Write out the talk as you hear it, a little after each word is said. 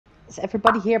Is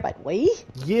everybody here by the way?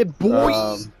 Yeah,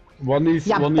 boy! One is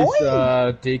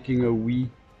taking a wee.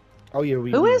 Oh, yeah,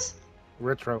 wee. Who is?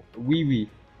 Retro. Wee.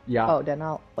 Yeah. Oh, then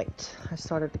I'll wait. I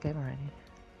started the game already.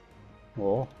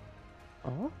 Oh.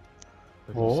 Oh?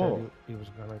 But he said he was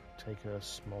gonna take a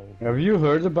small... Have you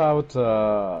heard about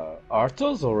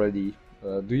Arthos already?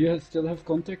 Do you still have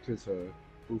contact with her,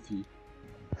 Poofy?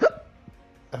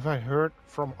 Have I heard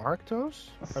from Arctos?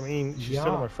 I mean, she's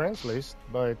still on my friends list,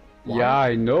 but... Why? Yeah,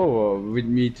 I know. With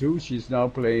me too. She's now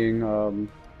playing...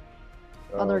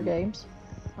 other games.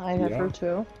 I have her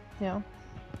too. Yeah.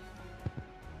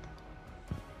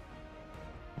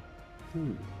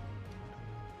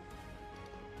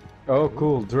 Oh,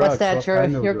 cool. Drugs. What's that?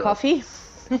 Your coffee?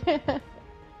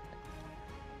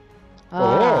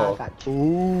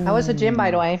 Gotcha. How was the gym,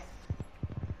 by the way?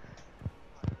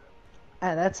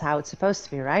 That's how it's supposed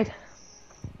to be, right?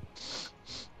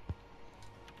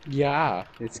 Yeah,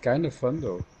 it's kind of fun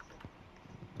though.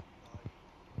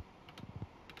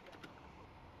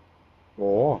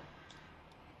 Oh.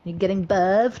 You getting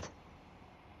buffed?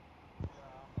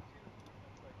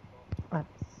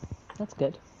 That's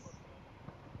good.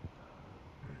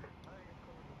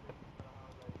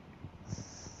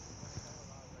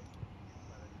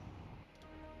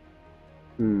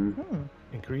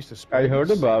 Increase the speed. I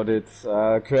heard about it,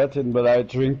 creatine, but I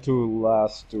drink too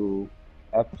last to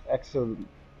actually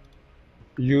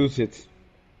use it.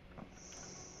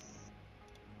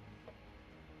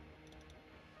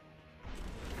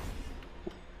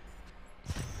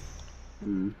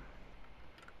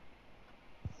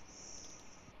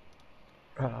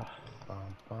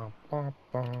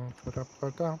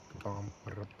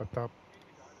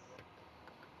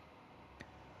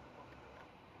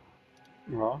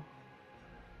 Yeah.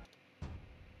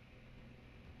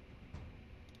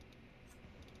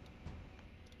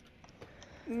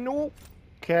 No,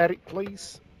 carry,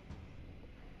 please.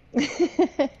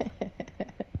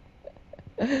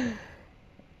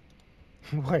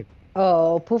 What?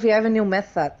 Oh, Poofy, I have a new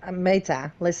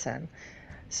meta. Listen.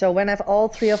 So when I have all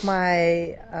three of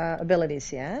my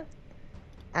abilities,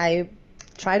 I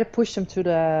try to push them to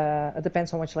the... It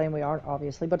depends on which lane we are,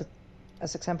 obviously, but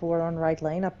as example, we're on right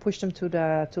lane. I push them to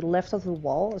the left of the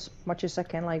wall as much as I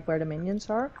can, like where the minions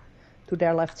are, to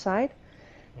their left side.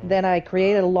 Then I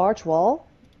create a large wall,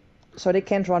 so they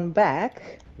can't run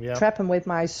back. Yep. Trap them with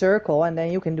my circle, and then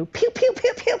you can do pew pew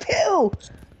pew pew pew.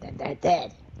 Then they're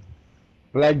dead.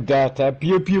 Like that,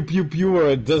 pew pew pew pew, or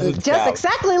it doesn't Just count.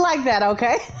 exactly like that,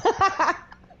 okay?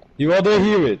 You want to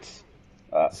hear it?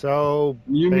 So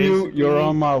you're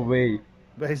on my way.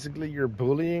 Basically, you're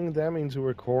bullying them into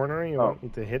a corner. You want me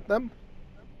to hit them?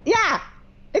 Yeah,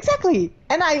 exactly.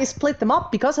 And I split them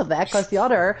up because of that, because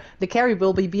the carry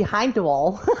will be behind the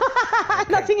wall.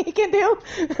 Nothing he can do.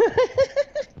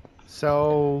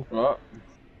 So,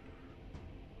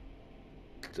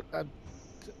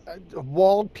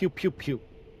 wall pew pew pew.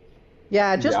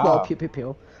 Yeah, just wall pew pew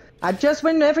pew. Just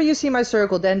whenever you see my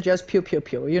circle, then just pew pew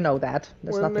pew. You know that.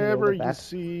 There's nothing new with that. Whenever you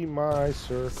see my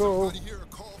circle,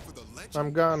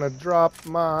 I'm gonna drop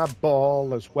my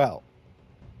ball as well.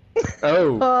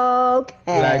 Oh.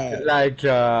 Okay. Like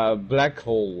black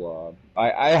hole.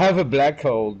 I have a black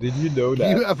hole. Did you know that?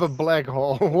 You have a black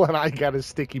hole when I got a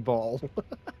sticky ball.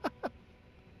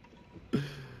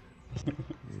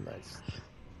 Nice.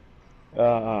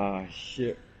 Ah,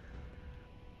 shit.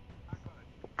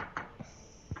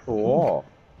 Oh.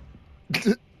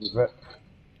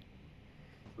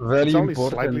 Very It's only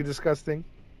important. slightly disgusting.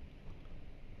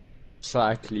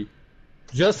 Slightly.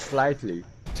 Just slightly.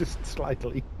 Just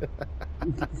slightly.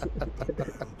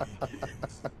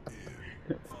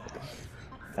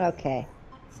 Okay.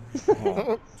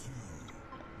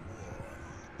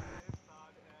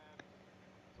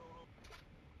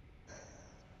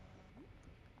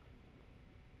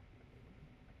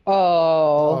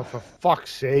 Oh, for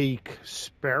fuck's sake.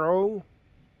 Sparrow?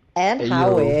 And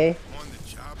Howie.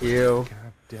 Ew.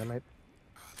 God damn it.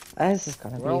 This is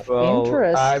gonna be Well,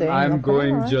 interesting. I'm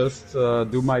going just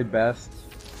do my best.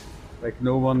 Like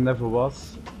no one never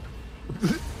was.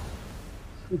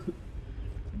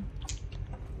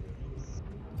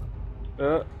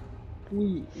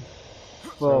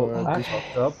 Well, I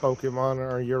fucked up. Pokemon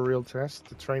are your real test.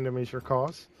 To train them is your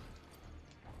cause.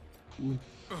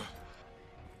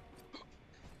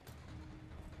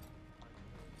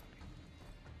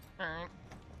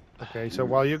 Okay, so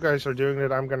while you guys are doing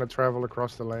it, I'm gonna travel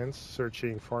across the lands,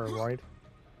 searching far and wide.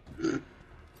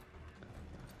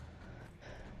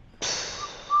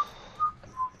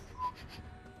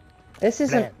 This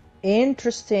is an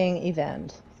interesting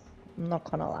event. I'm not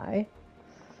gonna lie.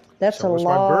 That's a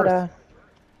lot of...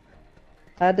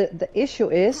 The issue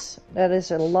is that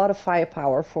is a lot of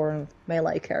firepower for a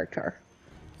melee character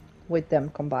with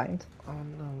them combined. Oh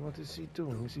no, what is he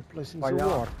doing? Is he placing Why the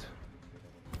not? ward?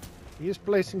 He is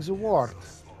placing the ward.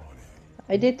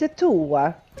 I did the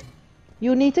 2.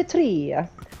 You need the 3. I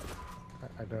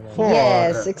don't know. Four.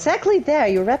 Yes, exactly there.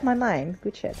 You read my mind.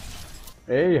 Good shit.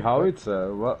 Hey,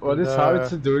 Howitzer, what is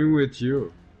Howitzer doing with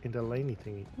you? In the laney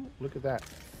thingy. Look at that.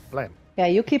 Blam. Yeah,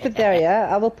 you keep it there.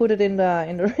 Yeah, I will put it in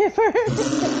the river.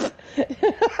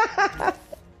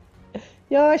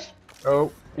 Josh.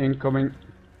 Oh, incoming.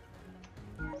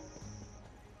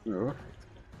 Oh.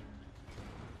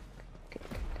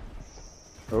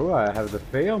 Oh, I have the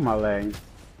Fae on my lane.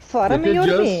 Fora Did you melhor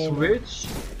just bem. switch?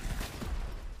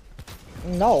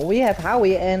 No, we have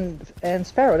Howie and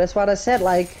Sparrow. That's what I said.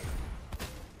 Like,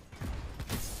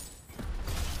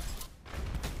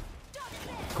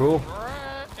 Cool.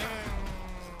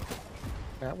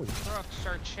 That was. Crooks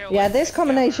are chilling yeah, this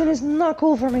combination together. is not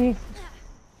cool for me.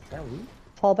 That was.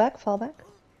 Fall back, fall back.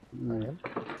 I am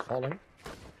falling.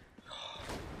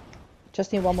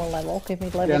 Just need one more level. Give me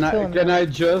level 2. and Can I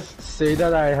just say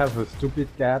that I have a stupid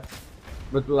cat?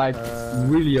 But like,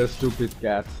 really a stupid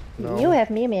cat. No. You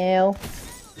have Mew Mew.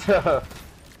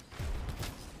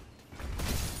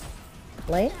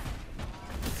 Lane?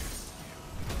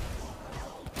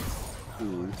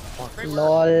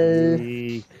 LOL.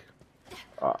 Eek.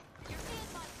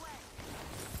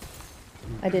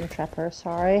 I didn't trap her,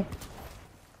 sorry.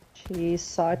 She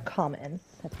saw it coming.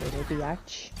 That little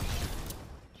biatch.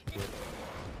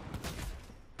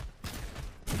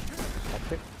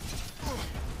 Stop it.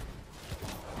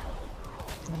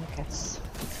 I guess.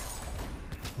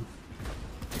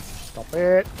 Stop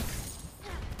it.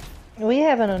 We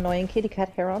have an annoying kitty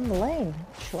cat here on the lane,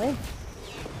 actually.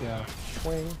 Yeah.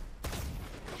 Swing.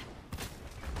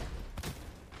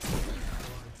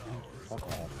 Fuck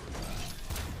off.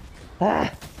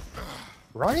 Ah!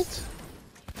 Right?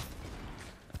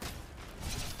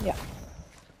 Yeah.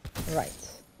 Right.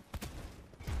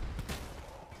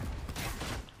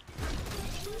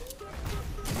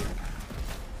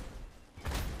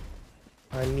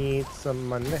 I need some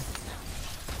money.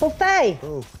 Buffet!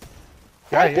 Oh.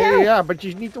 Hey, Yeah, Bill! yeah, but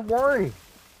you need to warn.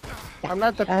 I'm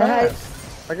not that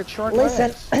fast. I get short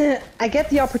Listen, legs. I get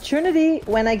the opportunity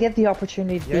when I get the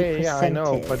opportunity to Yeah, be yeah, I know,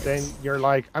 presented. but then you're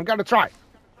like, I'm gonna try.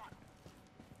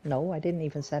 No, I didn't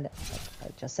even say it. I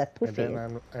just said And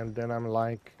poofy. then I'm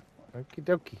like, okie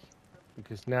dokie.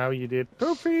 Because now you did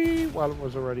poofy while it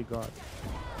was already gone.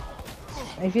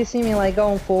 If you see me like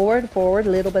going forward,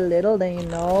 little by little, then you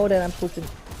know that I'm putting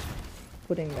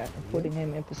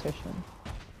him in position.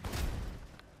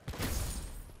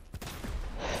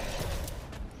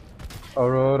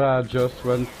 Aurora just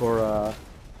went for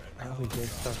How he did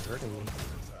start hurting me.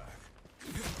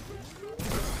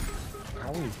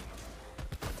 Owie.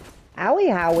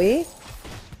 Owie, Howie.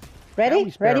 Ready? Owie,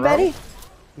 Ready, Sparrow. buddy?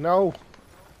 No.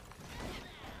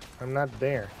 I'm not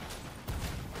there.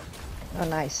 Oh,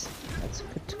 nice. That's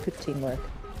good teamwork.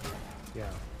 Yeah.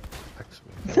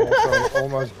 Excellent. I'm also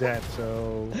almost dead,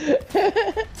 so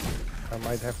I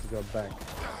might have to go back.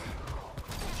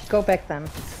 Go back then.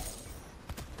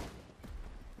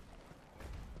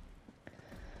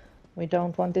 We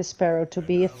don't want this sparrow to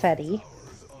be a fatty.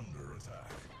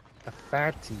 A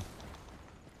fatty.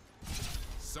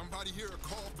 Somebody hear a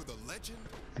call for the legend?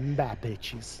 Bah,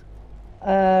 bitches.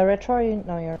 Retro, you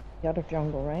know you're out of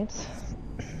jungle, right?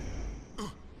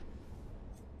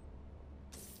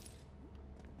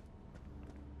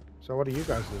 So what are you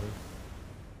guys doing?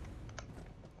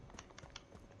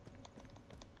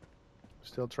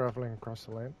 Still traveling across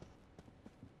the land?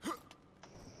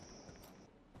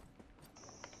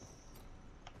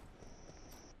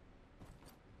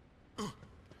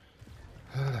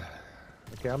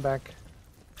 Okay, I'm back.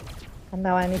 And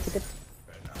now I need to get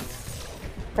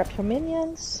prep your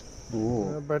minions.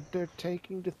 But they're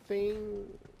taking the thing.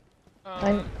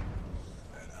 I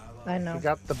know. We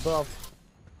got the buff.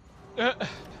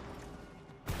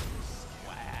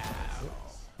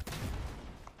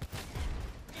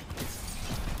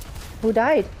 Who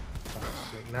died?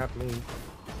 Not me.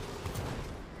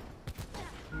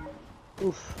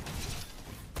 Oof.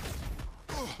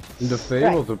 the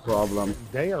Fae was the problem.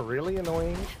 They are really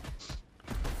annoying.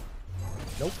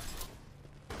 Nope.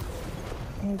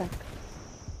 I'm back.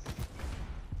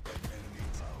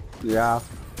 Yeah.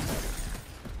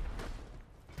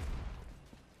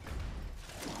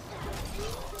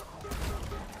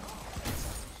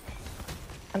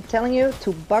 I'm telling you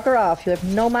to bugger off. You have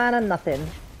no mana, nothing.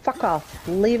 Fuck off.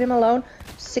 Leave him alone.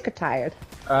 Sick or tired.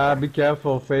 Be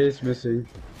careful, Fae is missing.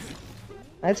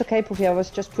 It's okay, Poofy. I was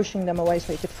just pushing them away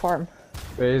so you could farm.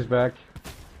 Fae is back.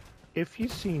 if you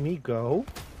see me go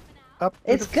up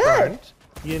to It's the good. front,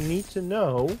 you need to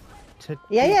know to.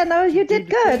 Yeah, no, you do did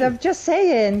the good. thing. I'm just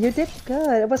saying, you did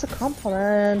good. It was a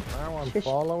compliment. Now I'm Shush.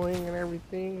 following and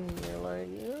everything. And you're like,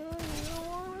 yeah, you know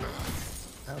what?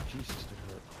 Oh, Jesus, that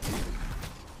hurt.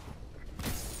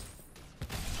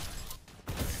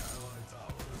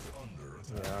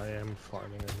 Yeah, I am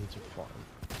farming. I need to farm.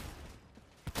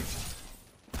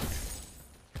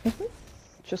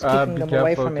 Just keeping Be them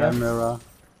away careful, from you. camera.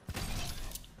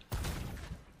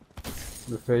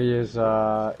 The Faye is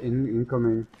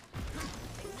incoming.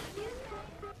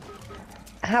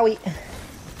 Howie.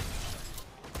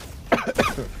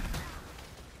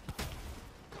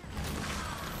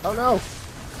 Oh no!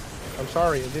 I'm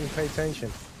sorry, I didn't pay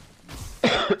attention.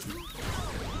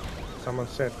 Someone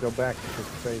said go back because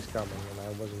the Faye's coming and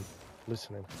I wasn't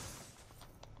listening.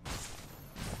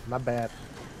 My bad.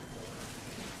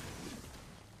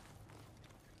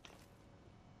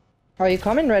 Are you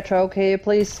coming, Retro? Can you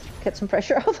please get some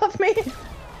pressure off of me?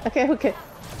 Okay.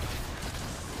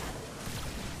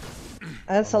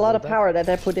 That's a lot of power that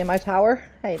I put in my tower.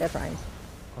 Hey, that rhymes.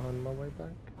 On my way back.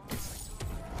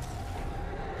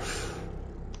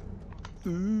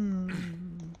 Enemy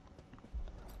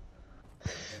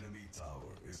tower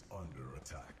is under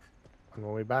attack. On my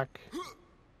way back.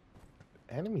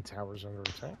 Enemy tower's under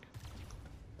attack.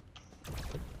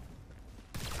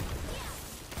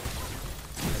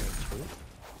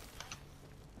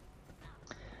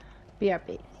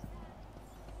 BRP.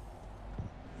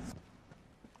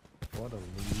 What a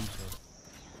loser.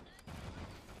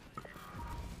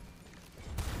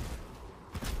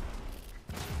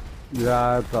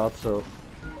 Yeah, I thought so.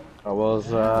 I was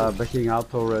backing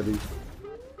out already.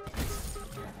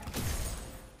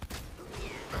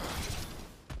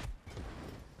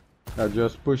 I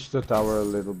just pushed the tower a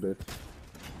little bit.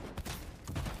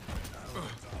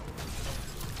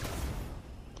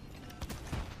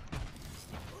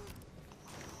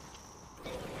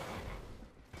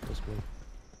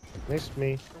 Missed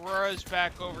me. Aurora's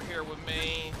back over here with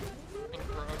me. And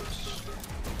Brooks.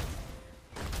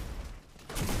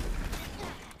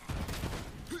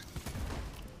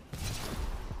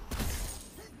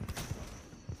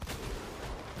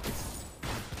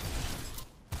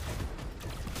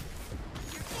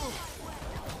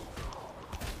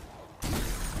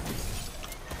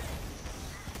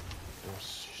 You're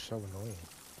so annoying.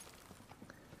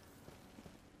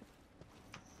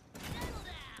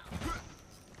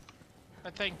 I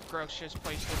think Brooks just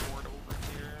placed a ward over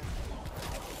here.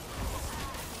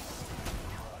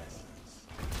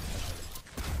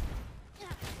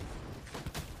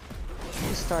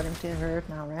 She's starting to hurt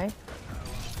now, right?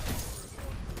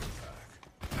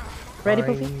 Ready,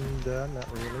 Poofy? Kinda,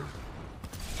 not really.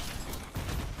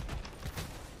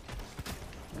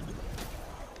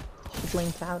 She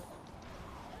blinked out.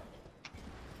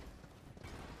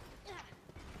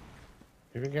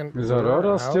 If you can Is lure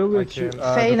Aurora out, still I with you? can-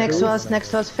 Faye the next to Faye? us, next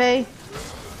to us, Faye.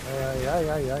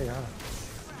 Yeah.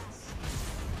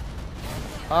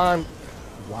 Wow,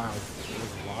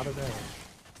 there's a lot of damage.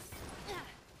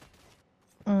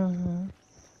 Mm-hmm.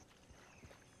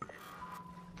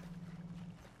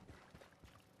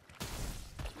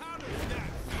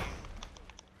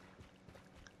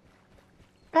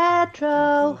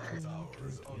 Retro.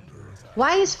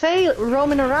 Why is Faye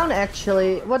roaming around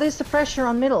actually? What is the pressure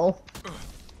on middle?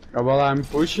 Well, I'm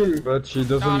pushing, but she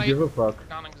doesn't give a fuck.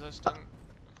 Non-existent.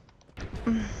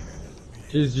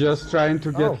 She's just trying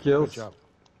to get Good kills. job.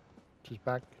 She's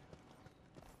back.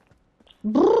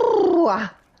 Brrrr.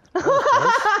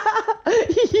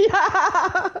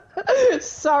 Yeah.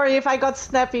 Sorry if I got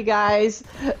snappy, guys.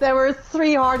 There were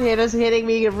 3 hard hitters hitting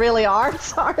me really hard.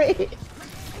 Sorry.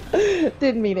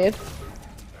 Didn't mean it.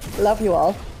 Love you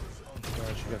all.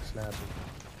 Oh, she got snappy.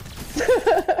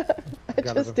 I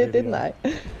Got just the did, didn't video.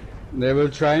 I? They were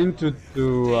trying to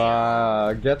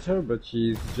get her, but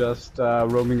she's just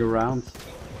roaming around.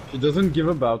 She doesn't give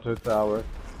about her tower.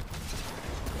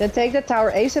 Then take the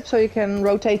tower ASAP so you can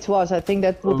rotate to us. I think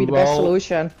that would be the best Well-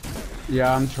 solution.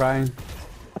 Yeah, I'm trying.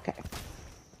 Okay.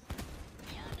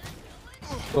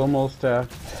 It's almost there.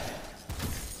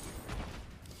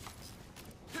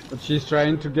 But she's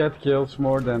trying to get kills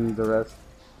more than the rest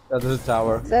at the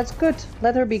tower. That's good.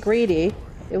 Let her be greedy.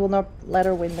 It will not let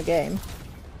her win the game.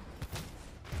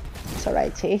 It's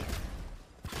alright, T.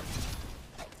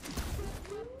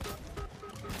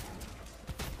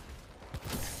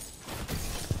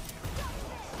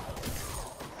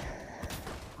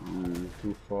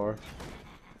 Too far.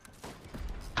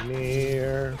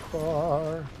 Near,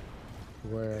 far,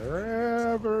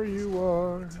 wherever you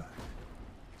are.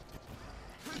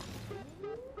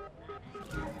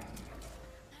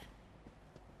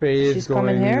 Faye is She's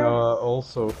coming going here?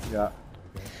 also. Yeah.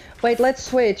 Wait, let's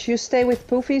switch. You stay with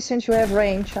Poofy since you have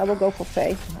range. I will go for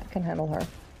Faye. I can handle her.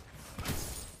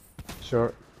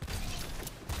 Sure.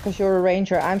 Because you're a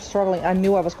ranger. I'm struggling. I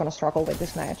knew I was gonna struggle with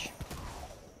this match.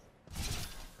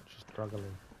 She's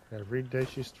struggling. Every day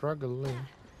she's struggling.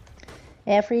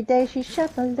 Every day she's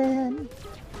shuffling.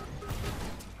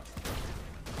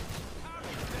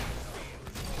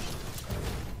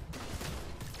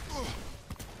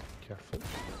 Careful.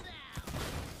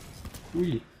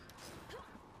 Oui.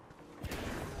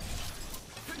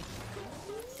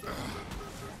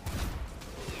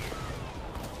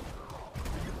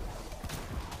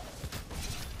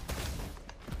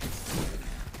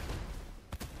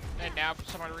 And now, for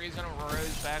some odd reason,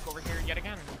 Aurora's back over here yet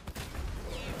again.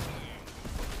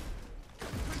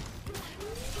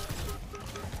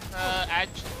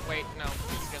 Wait, no,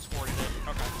 you just warded it.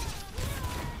 Okay.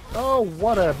 Oh,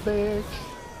 what a bitch!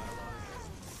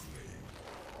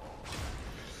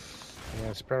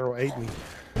 Yeah, Sparrow ate me.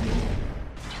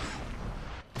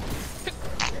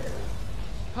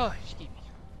 Oh, excuse me.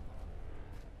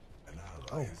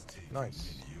 Oh,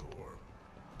 nice.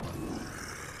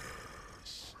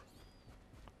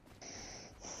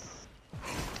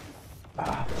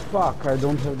 Ah, fuck! I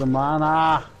don't have the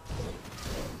mana.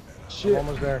 Shit.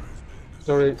 Almost there.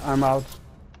 Sorry, I'm out.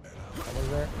 Almost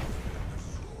there.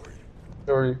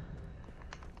 Sorry.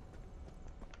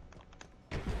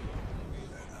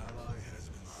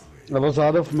 I was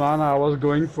out of mana. I was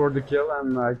going for the kill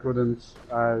and I couldn't.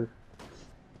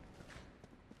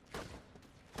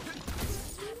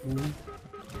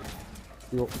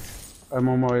 Yo, I'm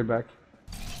on my way back.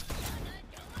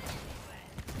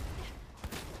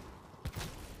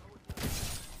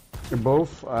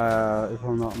 Both, if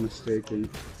I'm not mistaken.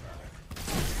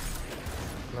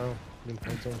 No, didn't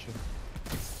pay attention.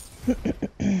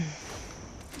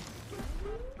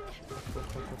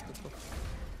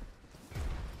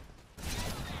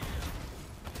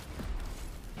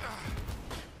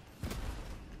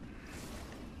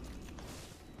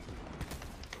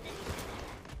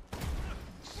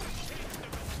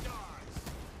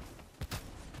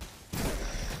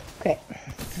 Okay. I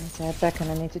need to head back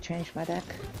and I need to change my deck.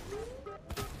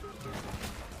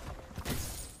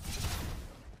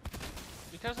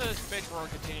 Because of this bitch roar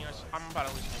continuous, I'm about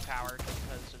to lose my power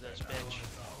because of this bitch.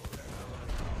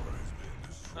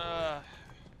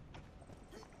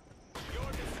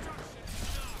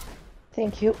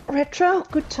 Thank you, Retro.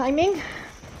 Good timing.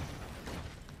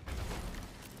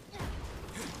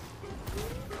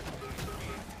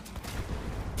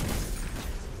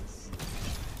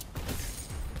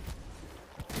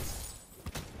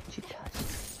 She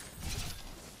does.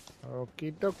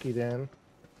 Okie dokie then.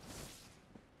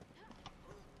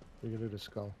 We can do the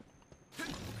skull.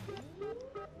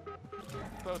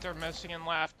 Both are missing and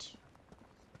left.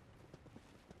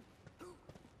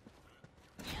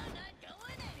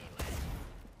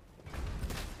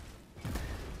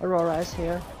 Aurora is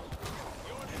here.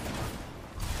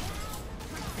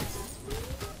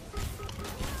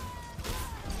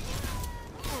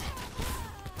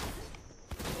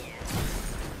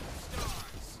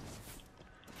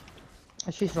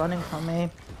 She's running from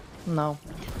me. No.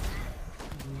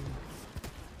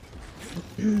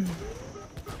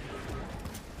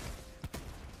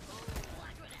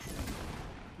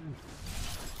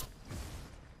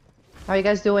 How are you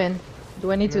guys doing?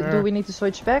 Do I need to? Do we need to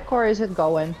switch back, or is it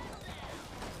going?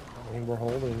 I mean, we're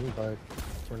holding, but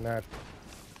we're not.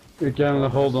 We can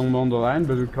hold on the line,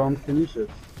 but we can't finish it.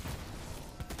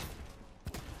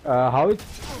 How it?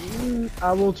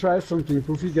 I will try something.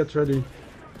 Poofy, get ready.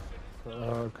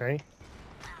 Okay.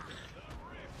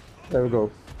 There we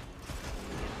go.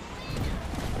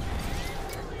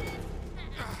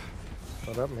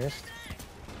 Oh, that missed.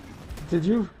 Did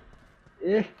you?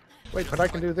 Yeah. Wait, but I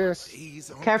can do this.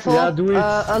 Careful. Yeah, do it.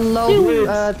 A low. Do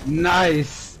it.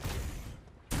 Nice.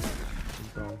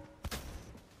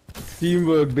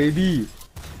 Teamwork, baby.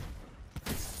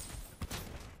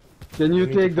 Can you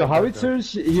take the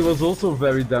howitzers? He was also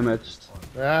very damaged.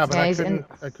 Yeah, but Yeah,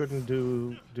 I couldn't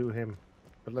do him.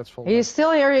 But let's follow. He's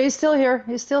still here. He's still here.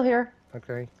 He's still here.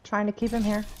 Okay. Trying to keep him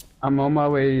here. I'm on my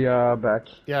way back.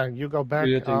 Yeah, you go back.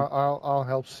 Do you think? I'll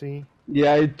help see.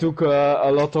 Yeah, it took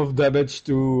a lot of damage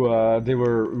to. They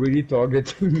were really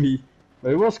targeting me,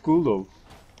 but it was cool though.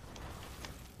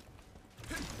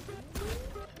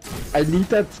 I need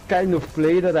that kind of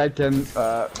play that I can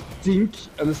think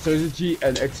on a strategy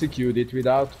and execute it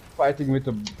without fighting with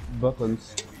the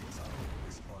buttons.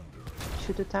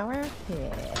 Shoot the tower?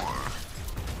 Yeah.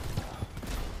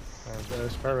 The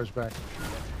Sparrow's back.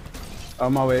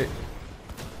 On my way.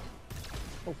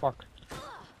 Oh fuck.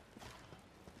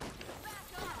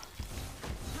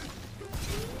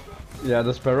 Yeah,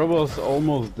 the sparrow was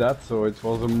almost dead, so it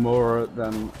was more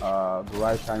than the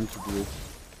right time to do it.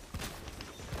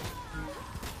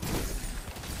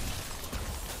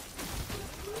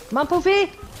 Come on, Poofy!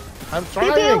 I'm Pew,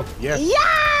 trying! pew. Yes!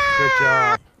 Yeah! Good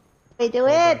job. We do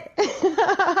Well it!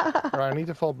 Alright, I need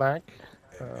to fall back.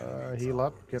 Heal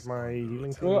up, get my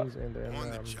healing thingies, and then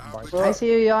bite. I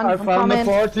see you, Jan. I I'm found the coming.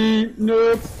 party!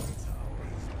 Nope!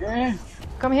 Yeah.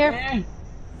 Come here. Yeah.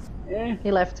 Yeah.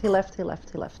 He left, he left, he left,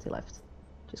 he left, he left.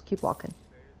 Just keep walking.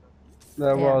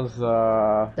 That Yeah. was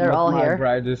They're not all my here.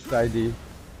 brightest idea.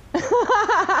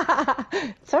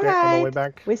 It's Okay, on my way alright.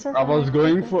 back. We I survived. was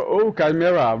going for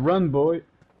Chimera, run boy!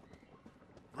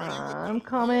 I'm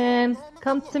coming.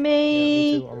 Come to Yeah,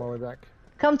 me me. too, on my way back.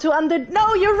 Come to under.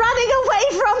 No, you're running away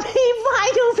from me.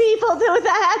 Why do people do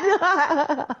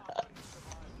that?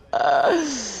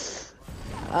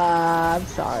 I'm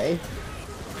sorry.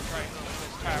 We're trying to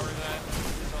this tower that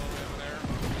is all the way over there.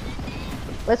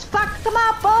 Let's fuck them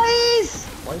up, boys.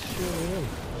 Why is she in?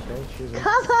 Okay, she's in.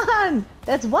 Come on.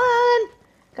 That's one.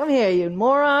 Come here, you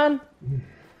moron.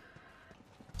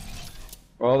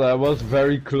 Well, that was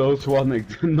very close one,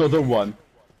 another one.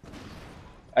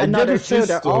 I Another did two. assist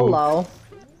They're all though. low.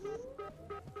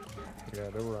 Yeah,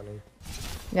 they're running.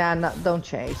 Yeah, no, don't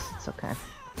chase. It's okay.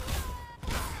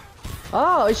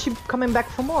 Oh, is she coming back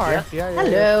for more? Yeah,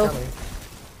 Hello. coming.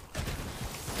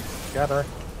 Got her.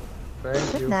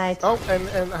 Thank Good you. night. Oh,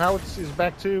 and Howard is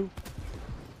back too.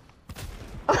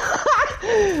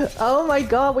 Oh my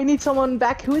god, we need someone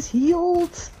back who is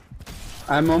healed.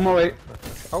 I'm on my way.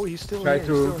 Oh, he's still Try here.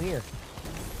 to- He's still here.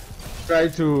 Try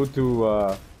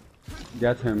to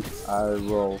get him. I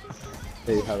will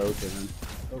say hello to him.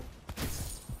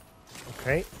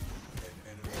 Okay.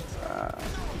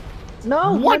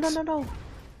 No, What? no.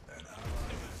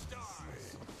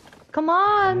 Come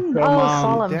on. Come oh, on,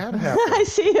 Solemn. that happened. I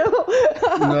see you.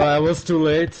 No, I was too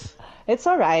late. It's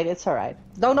alright, it's alright.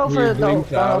 Don't blinked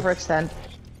don't out. overextend.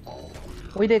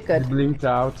 We did He good. blinked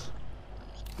out.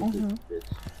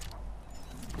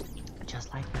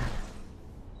 Just like that.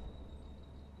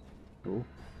 Oh.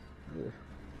 Yeah.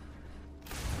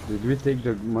 Did we take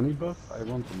the money buff? I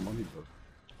want the money buff.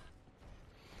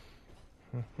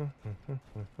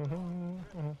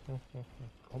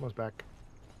 Almost back.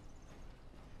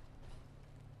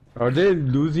 Are they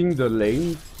losing the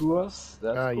lane to us?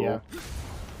 That's cool. Yeah.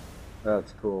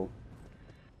 That's cool.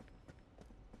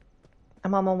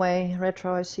 I'm on my way.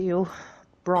 Retro, I see you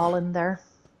brawling there.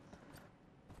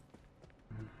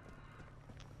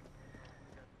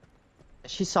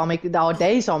 She saw me. No,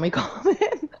 they saw me coming.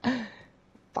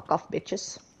 Fuck off,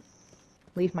 bitches.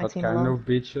 Leave my What team kind alone. of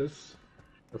bitches?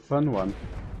 The fun one.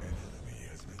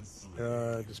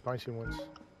 The spicy ones.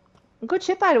 Good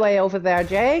shit, by the way, over there,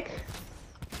 Jake.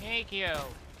 Thank you.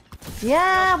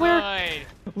 Yeah, Good.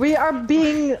 we are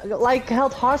being like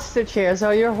held hostage here, so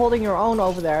you're holding your own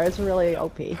over there. It's really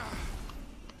OP.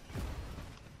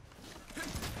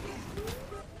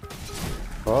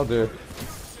 Oh, the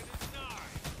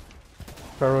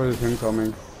Pharaoh is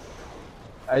incoming.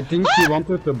 I think she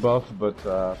wanted the buff, but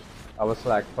I was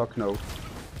like, fuck no.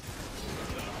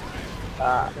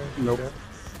 Nope.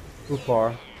 Too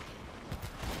far.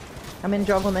 I'm in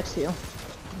jungle next to you.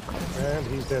 And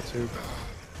he's dead too.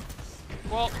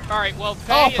 Well, alright, well,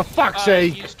 Oh, Faye for fuck's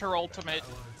sake! used her ultimate.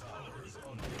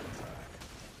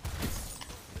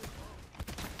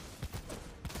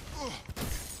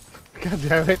 God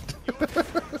damn it.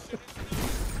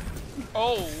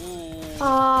 Oh,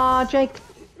 Aw, Jake.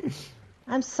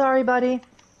 I'm sorry, buddy.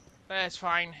 that's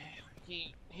fine.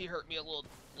 He hurt me a little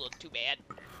too bad.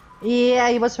 Yeah,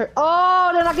 he was hurt.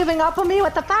 Oh, they're not giving up on me.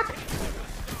 What the fuck?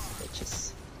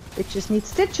 Bitches. Bitches need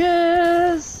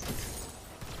stitches.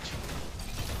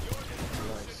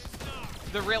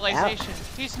 The realization,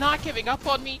 he's not giving up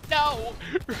on me. No.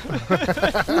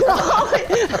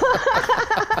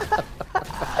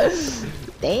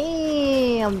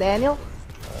 Damn, Daniel.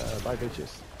 Bye,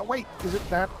 bitches. Oh, wait, is it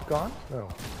that gone? No.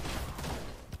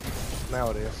 Now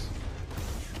it is.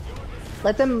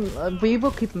 Let them. We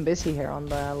will keep them busy here on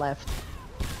the left.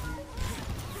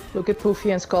 Look at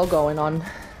Poofy and Skull going on.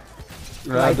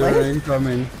 Yeah, they're Right.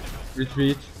 incoming.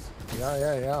 Retreat.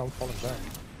 Yeah, I'm falling back.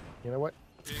 You know what?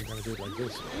 I'm gonna do it like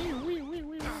this.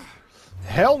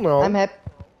 Hell no! I'm happy.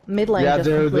 Mid lane Yeah, just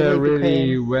they completely really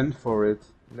became went for it.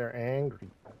 They're angry.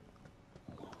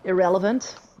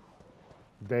 irrelevant.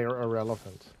 They're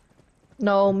irrelevant.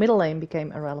 No, middle lane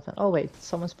became irrelevant. Oh wait,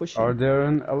 someone's pushing. Are there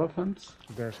an elephant?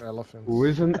 There's elephants. Who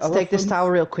is an Let's elephant? take this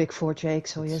tower real quick for Jake,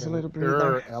 so he has It's a an little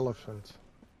breather. elephant.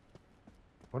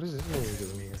 What is this mean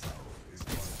doing here?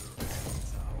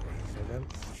 Okay, then.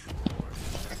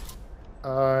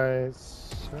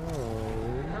 So...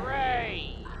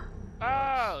 Hooray!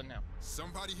 Oh, no.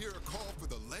 Somebody hear a call for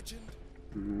the legend?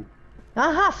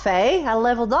 Aha, Faye, I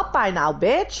leveled up by now,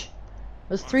 bitch.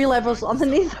 There's 3 levels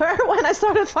underneath her when I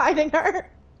started fighting her.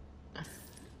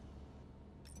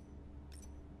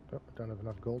 Oh, I don't have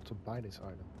enough gold to buy this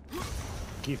item.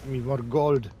 Give me more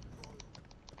gold.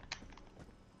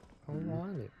 I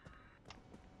want it.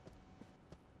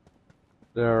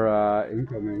 They're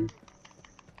incoming.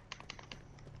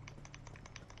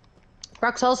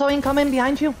 Croc's also incoming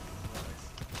behind you.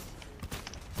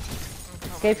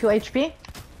 Gave you HP.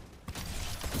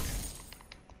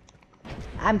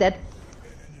 I'm dead.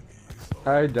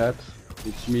 Hi, Dad.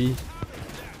 It's me.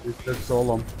 It's that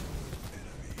Solom.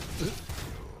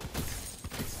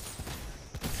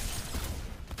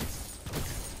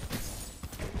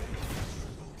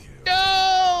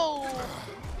 No!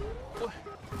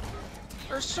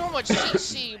 There's so much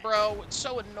CC, bro. It's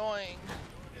so annoying.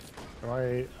 Am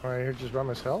I here just by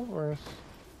myself, or is...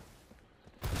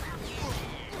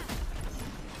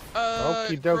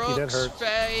 Okie dokie, that hurts.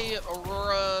 Faye,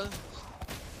 Aurora.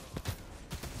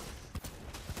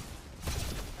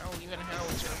 I don't even know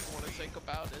what's careful when I think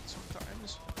about it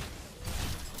sometimes.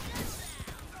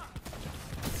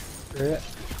 Yeah.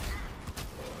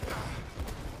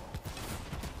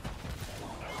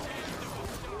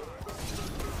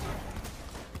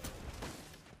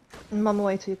 I'm on my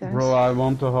way to you guys. Bro, I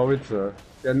want a howitzer.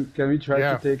 Can we try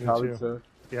Yeah, to take me howitzer?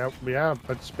 Yeah,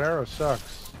 but Sparrow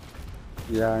sucks.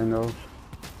 Yeah, I know.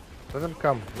 Let him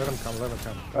come, let him come.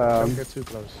 Don't get too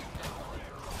close.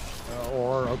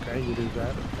 Or, okay, you do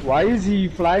that. Why is he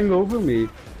flying over me?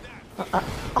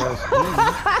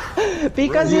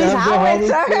 Because You he's have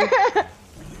the howitzer.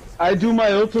 I do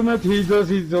my ultimate, he does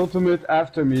his ultimate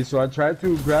after me, so I try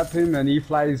to grab him and he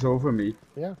flies over me.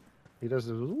 Yeah, he does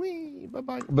this wee,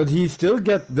 bye-bye. But he still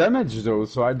gets damage though,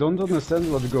 so I don't understand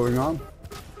what's going on.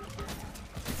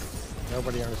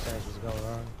 Nobody understands what's going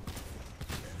on.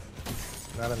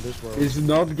 Not in this world. He's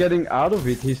not getting out of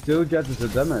it, he still gets the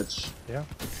damage. Yeah.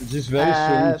 Which is very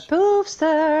strange. Poofster.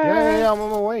 Yeah, I'm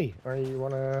on my way. Or you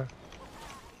wanna...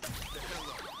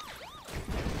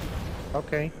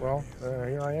 Okay, well,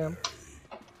 here I am.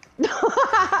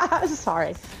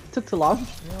 Sorry, took too long.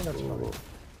 Yeah, that's fine.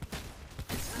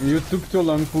 You took too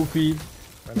long, Poofy.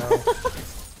 I know.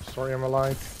 Story of my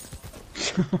life.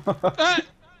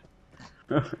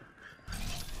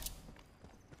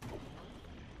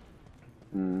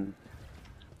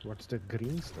 What's the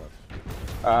green stuff?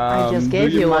 I just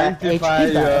gave do you you a mind if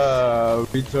HP I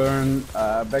return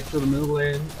back to the middle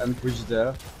lane and push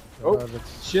there? Oh,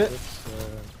 shit.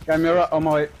 Chimera on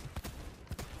my way.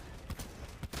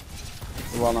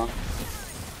 Wanna.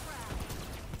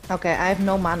 Okay, I have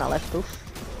no mana left, Poof.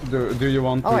 Do you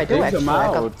want to I do take them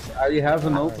actually, out? I have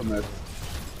an ultimate.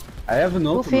 I have an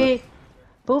ultimate.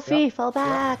 Poofy, fall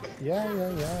back. Yeah,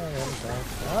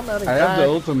 I'm back. I have the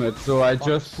ultimate, so I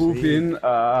just poof in,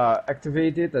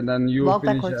 activate it, and then you Walk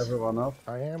finish backwards. everyone off.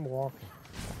 I am walking.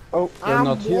 Oh, you're I'm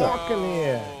not here. walking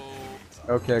here.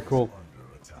 Okay, cool.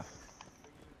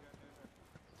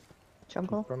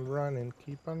 Jungle. Keep on running,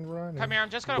 keep on running. Come here, I'm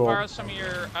just gonna Cool. borrow some of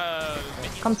your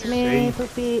minions. Come to here. me,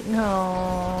 Poofy.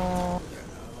 No.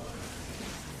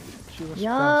 She was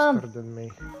Yum. faster than me.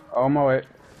 On my way.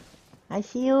 I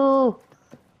see you.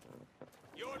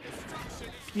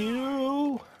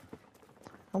 You.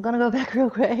 I'm gonna go back real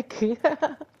quick.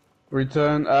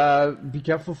 Return, be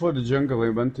careful for the jungle, he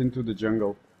went into the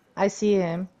jungle. I see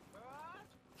him.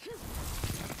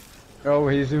 Oh,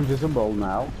 he's invisible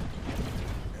now.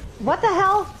 What the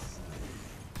hell?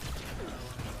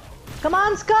 Come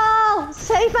on, Skull!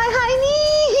 Save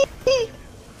my hiney!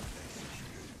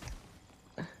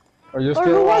 Are you Or still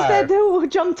who was that alive? dude who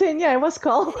jumped in? Yeah, it was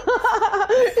Skull.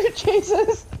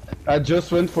 Jesus. I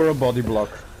just went for a body block.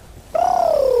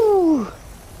 Ooh.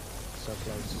 So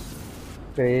close.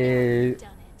 Hey,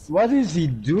 what is he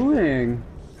doing?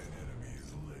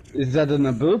 Is that an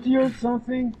ability or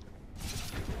something?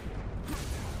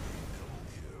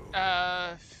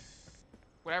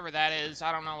 Whatever that is,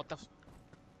 I don't know what the.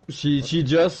 She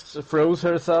just froze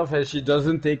herself and she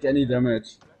doesn't take any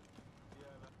damage.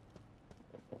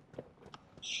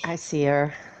 I see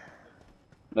her.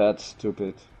 That's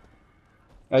stupid.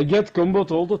 I get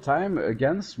comboed all the time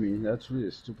against me. That's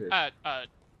really stupid. Oh,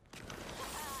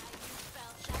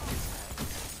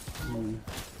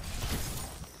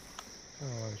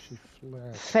 she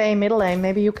fled. Faye, middle lane,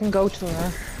 maybe you can go to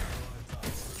her.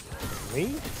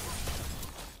 Me?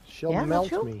 She'll Yeah, not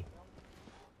melt you? me.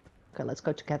 Okay, let's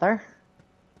go together.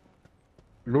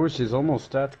 Louis is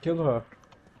almost dead. Kill her.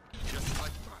 Just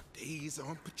like my days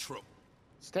on patrol.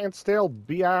 Stand still,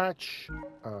 biatch.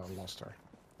 Lost her.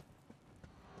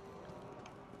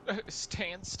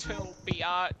 Stand still,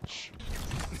 biatch.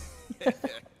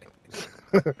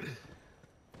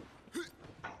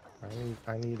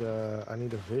 I need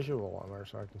a visual on her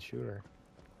so I can shoot her.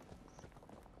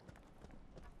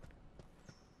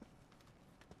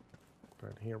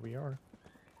 But here we are.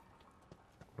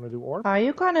 Wanna do orb? Are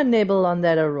you gonna nibble on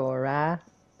that Aurora?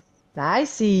 I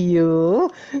see you.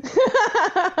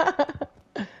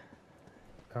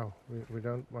 Oh, we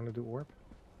don't want to do orb?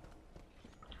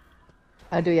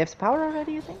 Do you have the power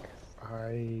already, you think?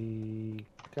 I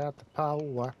got the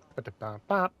power.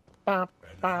 Ba-da-ba-ba, ba,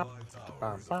 ba,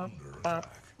 ba, ba, ba.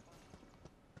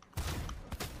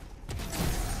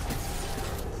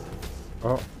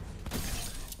 Oh,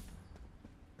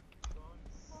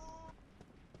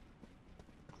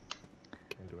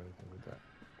 Can't do anything with that.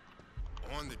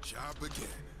 On the job again.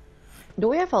 Do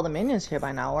we have all the minions here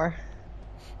by now, or?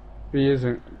 he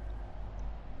isn't.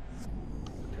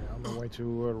 Okay, on my way to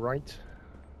right.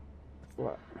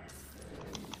 What?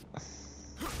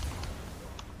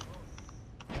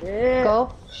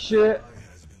 Go. Shit.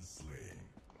 Has been slain.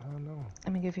 Oh no.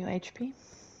 Let me give you HP.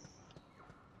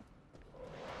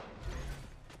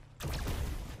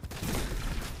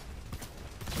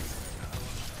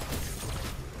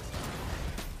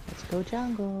 Let's go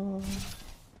jungle.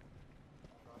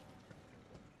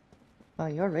 Oh,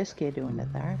 you're risky doing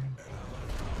it there.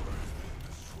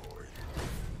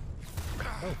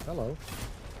 Oh, hello.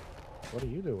 What are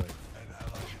you doing?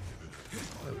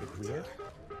 A bit weird.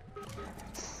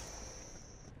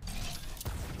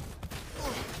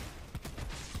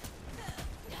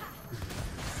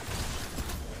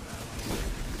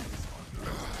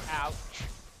 Ouch.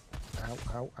 Ow,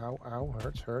 ow, ow, ow.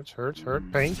 Hurts.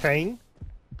 Pain, pain.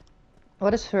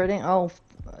 What is hurting? Oh,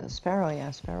 Sparrow. Yeah,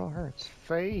 Sparrow hurts.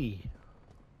 Faye.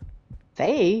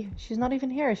 Faye? She's not even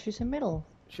here. She's in middle.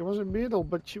 She was in middle,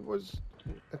 but she was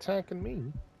attacking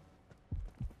me.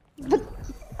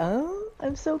 Oh,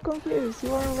 I'm so confused.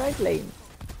 You are in right lane.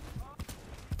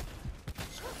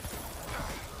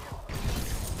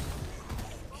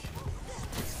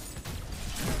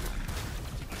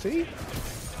 See?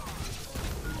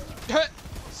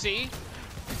 See?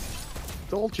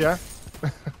 Told ya.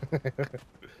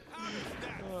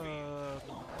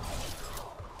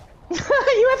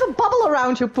 You have a bubble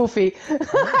around you, Poofy.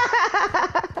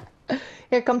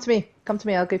 Here, come to me. Come to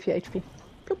me. I'll give you HP.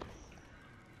 Bloop.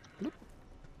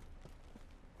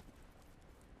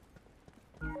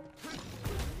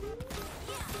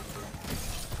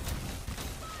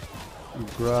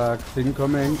 Drugs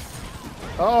incoming.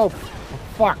 Oh, for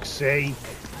fuck's sake.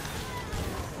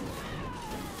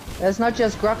 There's not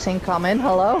just Grox incoming.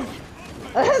 Hello?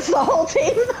 That's the whole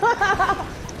team.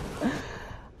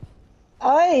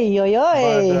 Oi, oi,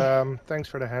 oi. But thanks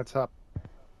for the heads up.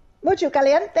 Mucho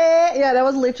caliente. Yeah, that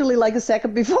was literally like a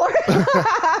second before.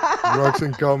 Drugs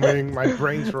incoming. My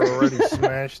brains were already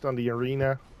smashed on the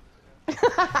arena.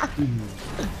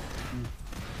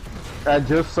 I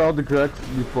just saw the Grux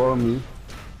before me.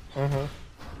 Mm-hmm.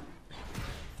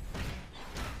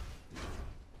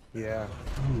 Yeah.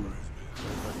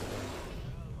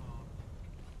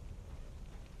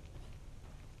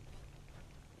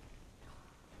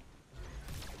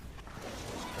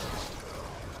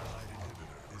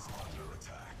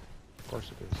 Of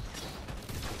course it is.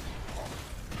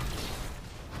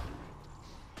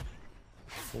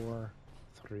 4,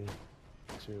 3,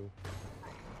 2,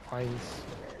 1.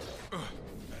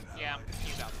 Yeah,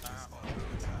 you got that.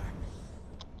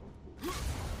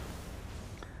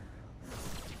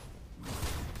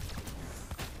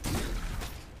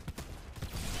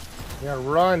 Yeah,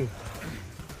 run!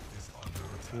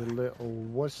 You little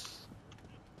wuss.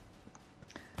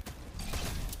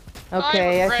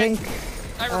 Okay, I regret. think.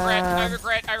 I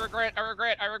regret.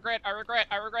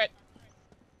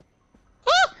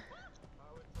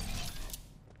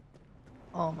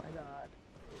 Oh my god.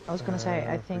 I was gonna say,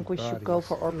 I think we should go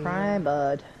for Everybody's Or Prime,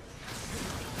 but.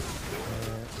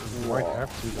 You might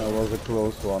have to. That was a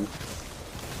close one.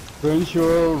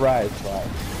 Sensual right. So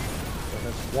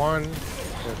that's 1.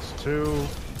 That's 2.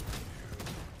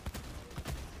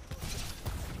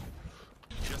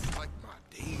 Just like my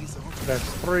days on That's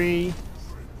 3.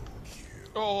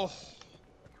 Oh.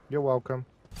 You're welcome.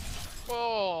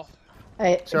 Oh.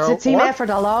 Hey, So, it's a team Orb? effort,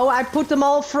 hello? I put them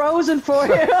all frozen for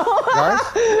you.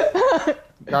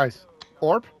 Guys,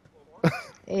 orb?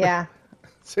 Yeah.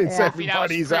 Since Yeah. See, that was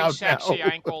everybody's pretty out sexy, now. I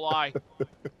ain't gonna lie.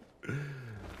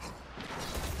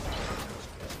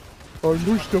 I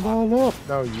pushed them all up.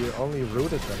 No, you only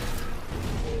rooted them.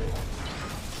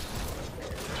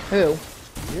 Who?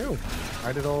 You.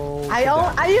 I did all.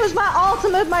 I used my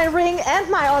ultimate, my ring, and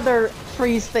my other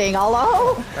freeze thing.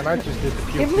 Hello? And I just did the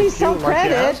pew, Give pew, me pew some like you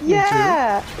credit. asked me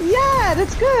to. Yeah,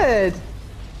 that's good.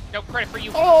 No credit for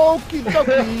you. Okie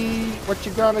dokie. What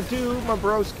you gonna do, my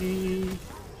broski?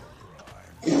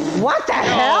 What the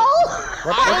hell?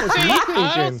 What was he I thinking?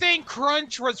 don't think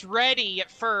Crunch was ready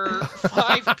for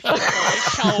 5 people to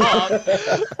show up.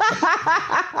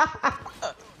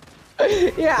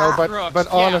 Yeah. No, Brooks, but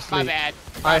yeah, honestly, my bad.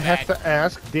 I My have bad. to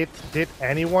ask: Did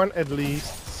anyone at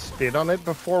least spit on it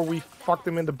before we fucked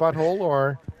him in the butthole,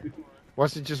 or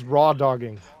was it just raw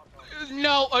dogging?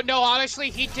 No, no,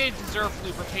 honestly, he did deserve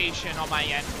lubrication on my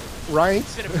end. Right?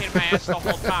 Instead of hitting my ass the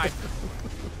whole time.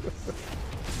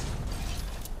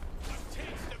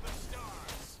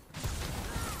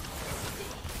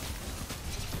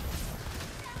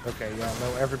 Okay, yeah,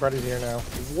 no, everybody's here now.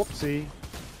 Whoopsie.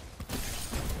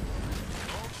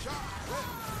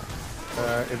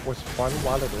 It was fun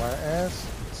while it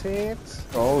lasted.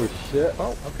 Oh shit.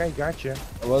 Oh, okay, gotcha.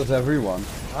 That was everyone.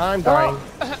 I'm dying.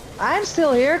 I'm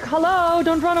still here. Hello,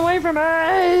 don't run away from me.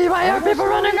 Why are people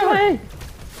running away?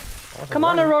 Come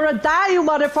on, Aurora, die, you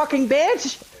motherfucking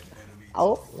bitch.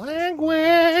 Oh.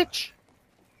 Language!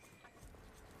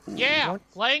 Yeah,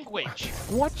 language.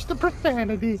 Watch the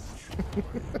profanity.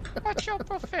 What's your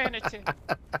profanity?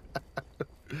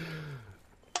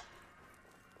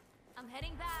 I'm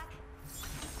heading back.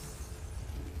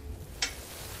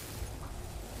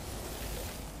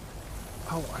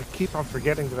 Oh, I keep on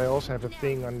forgetting that I also have a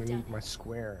thing underneath my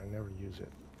square. I never use it.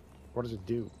 What does it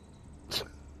do?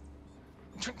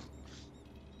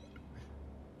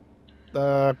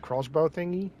 The crossbow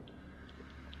thingy?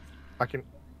 I can...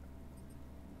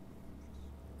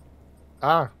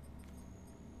 Ah.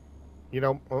 You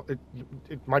know, well,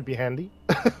 it might be handy.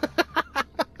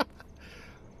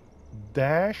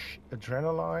 Dash,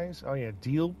 adrenalize. Oh yeah,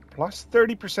 deal plus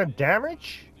 30%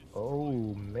 damage? Oh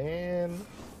man.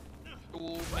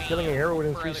 Ooh, Killing a hero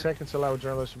within 3 brother. seconds allow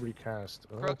adrenaline to be recast.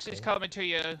 Brooks Okay. is coming to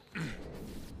you.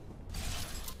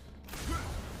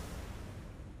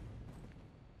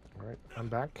 Alright, I'm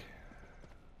back.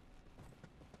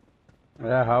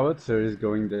 Yeah, Howitzer is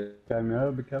going there.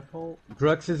 Camera, be careful.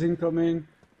 Drux is incoming.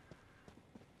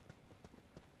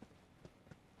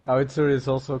 Howitzer is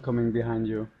also coming behind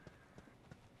you.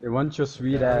 They want your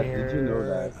sweet ass, did you know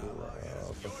that?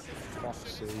 Oh, for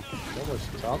fuck's sake. That was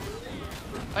tough.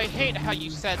 I hate how you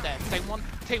said that. They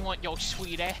want your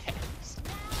sweet ass.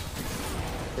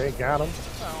 Okay, got him.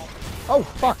 Oh, Oh,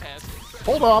 fuck! fantastic.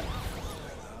 Hold up!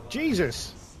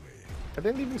 Jesus! I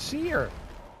didn't even see her.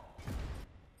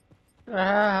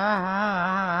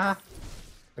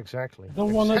 Exactly.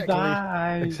 Don't wanna Exactly-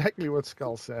 die. Exactly what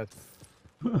Skull said.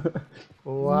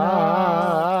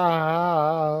 Wow.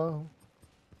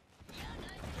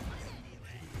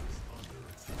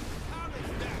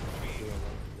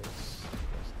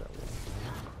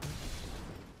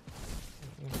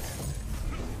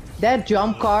 That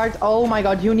jump card, oh my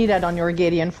god, you need that on your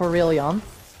Gideon for real, Jan.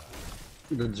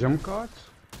 The jump card?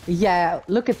 Yeah,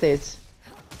 look at this.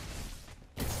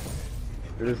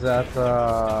 Is that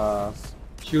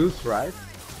shoes, right?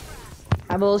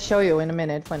 I will show you in a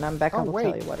minute when I'm back. I Oh, will wait.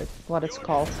 tell you what it's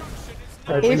called.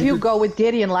 I If think you it- go with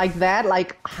Gideon like that,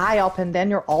 like high up and then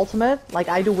your ultimate, like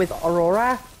I do with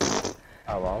Aurora,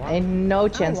 ain't no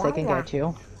chance they can get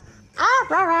you.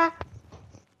 Aurora!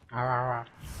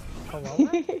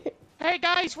 Hey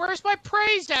guys, where's my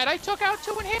praise at? I took out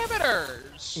 2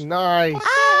 inhibitors. Nice.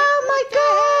 Oh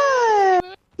my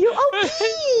god! You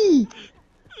OP!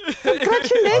 Are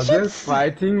Congratulations! they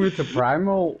fighting with the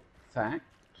primal tank?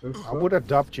 I would have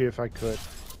dubbed you if I could.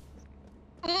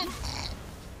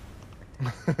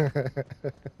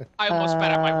 I almost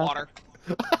spat out my water.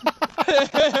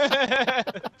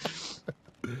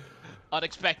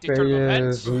 Unexpected turn of Faye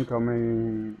events. is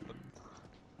incoming.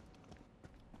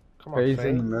 Come on, Faye's Faye.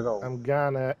 in the middle. I'm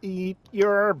gonna eat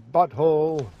your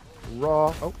butthole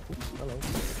raw. Oh, oops, hello.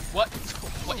 What?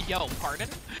 What? Yo, pardon?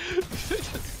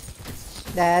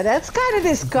 That's kind of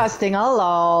disgusting,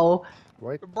 hello.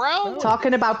 Wait, Bro,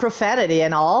 Talking about profanity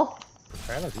and all.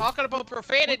 profanity. talking about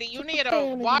profanity, you need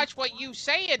to watch what you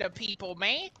say to people,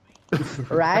 man.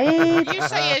 Right? You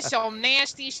saying some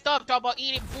nasty stuff talking about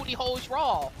eating booty holes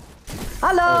raw.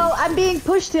 Hello, I'm being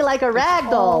pushed here like a rag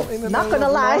doll. All in the Not name gonna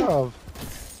of lie. love.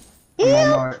 Ew!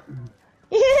 Mama,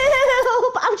 Ew!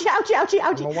 Ouchie, ouchie, ouchie,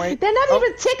 Oh, ouchie. wait. They're not Oh,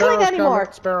 even tickling Sparrow's anymore.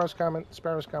 Coming. Sparrow's coming.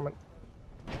 Sparrow's coming.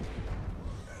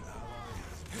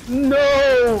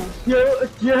 no! Kill!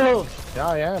 Kill! Yeah,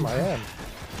 I am.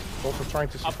 Also trying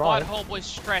to A survive. butthole was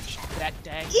stretched that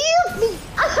day. Ew! Me!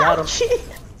 Got him.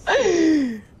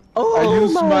 Ouchie! Oh I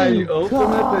used my ultimate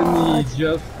God. and he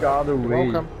just got away.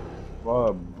 Welcome. What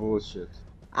a bullshit.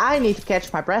 I need to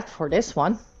catch my breath for this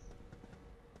one.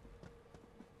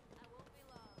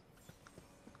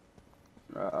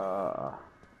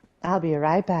 I'll be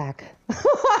right back.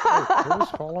 Who's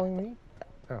following me?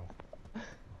 Oh. The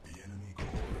enemy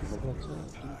core is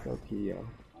Okay,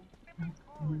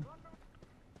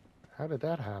 How did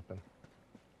that happen?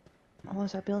 What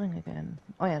was I building again?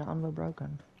 Oh yeah, the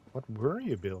unbroken. What were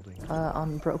you building?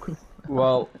 Unbroken.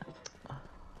 Well,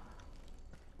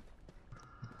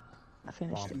 I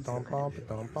finished it.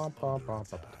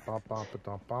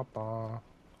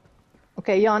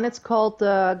 Okay, Jan, it's called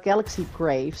Galaxy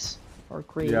Graves. Or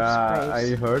Graves. yeah,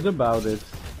 Graves. I heard about it.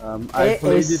 I It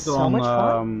played is it so on much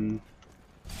fun.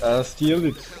 Steel.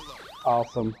 It's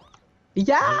awesome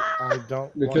Yeah! I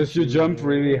don't because you want to- jump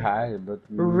really high, but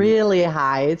Really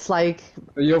high. It's like...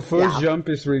 your first Yeah. jump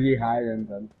is really high and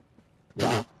then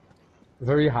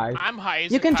very high. I'm high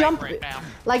as You a can kite jump... right now.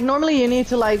 Like, normally you need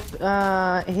to, like,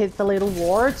 hit the little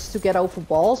wards to get over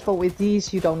balls, but with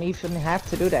these you don't even have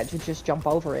to do that. You just jump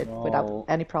over it without No.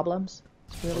 any problems.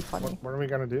 It's really funny. What are we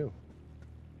gonna do?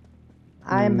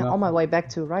 I'm on my Nothing. way back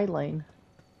to right lane.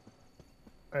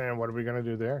 And what are we gonna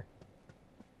do there?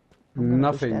 I'm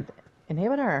gonna push Nothing. that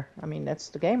inhibitor. I mean, that's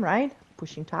the game, right?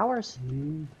 Pushing towers.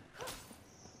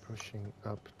 Pushing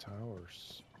up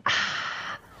towers.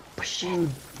 Push it.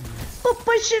 Oh,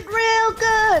 push it real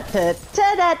good.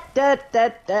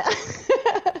 Ta-ta-da-da-da-da.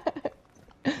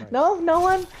 No, no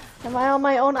one. Am I on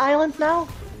my own island now?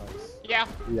 Yeah.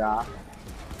 Yeah.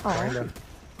 Oh, Kinda.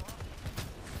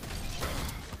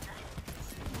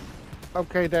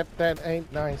 Okay, that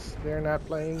ain't nice. They're not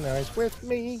playing nice with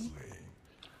me.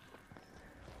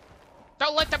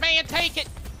 Don't let the man take it.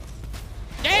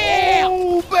 Yeah.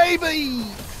 Oh, baby!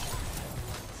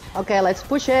 okay. Let's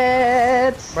push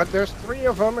it. But there's 3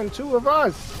 of them and 2 of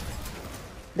us.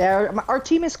 There, our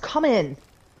team is coming.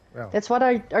 Well, That's what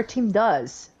our team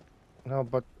does. no,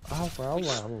 but oh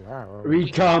well.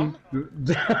 We come.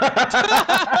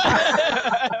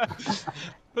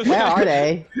 Where are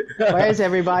they? Where is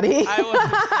everybody? I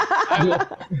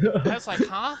was like,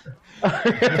 huh? I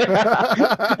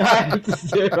had the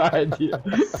same idea.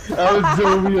 That was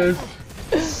so weird.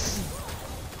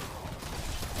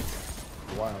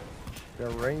 Wow, their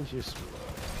range is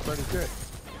pretty good.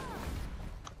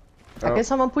 Can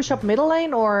someone push up middle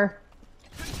lane or?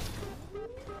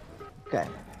 Okay.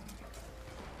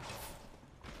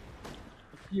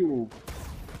 You.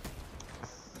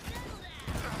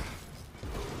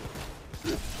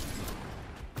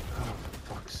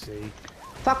 Fuck's sake.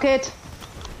 Fuck it.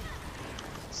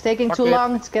 It's taking Fuck too it.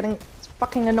 long. It's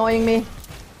fucking annoying me.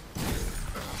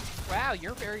 Wow,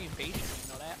 you're very impatient.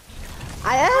 You know that?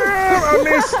 I am. I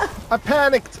missed. I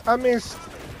panicked. I missed.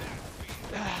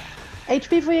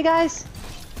 HP for you guys.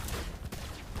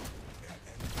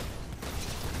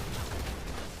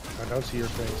 I don't see your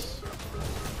face.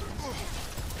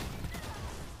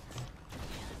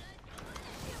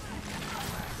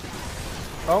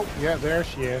 Oh, yeah, there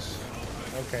she is.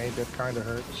 Okay, that kind of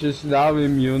hurt. She's now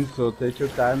immune, so take your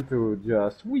time to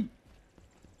just wee.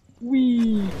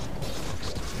 Wee.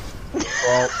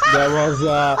 Well, that was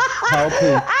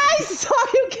helping. I saw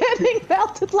you getting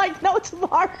melted like no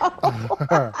tomorrow.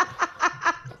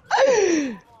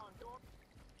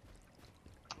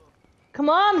 Come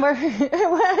on,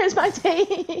 where is my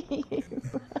team?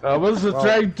 I was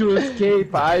trying to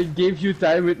escape. I gave you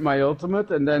time with my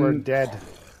ultimate, and We're then dead.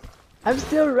 I'm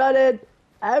still running.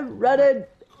 I'm running.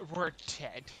 We're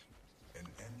dead. an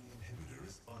enemy inhibitor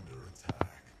is under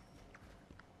attack.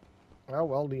 Oh,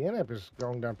 well, the inhib is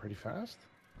going down pretty fast.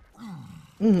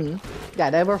 Yeah,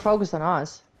 they were focused on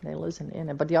us. They listen in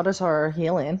it, but the others are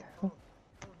healing.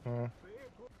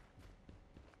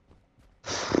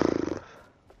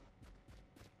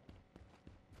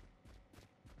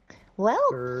 Well,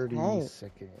 30 hey.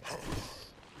 seconds.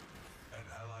 An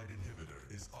allied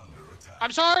inhibitor is under attack.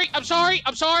 I'm sorry. I'm sorry.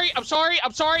 I'm sorry. I'm sorry.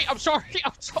 I'm sorry. I'm sorry.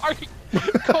 I'm sorry.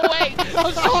 Go away.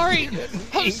 I'm sorry.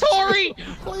 I'm sorry.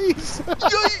 Please!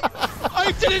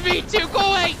 I didn't mean to. Go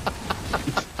away.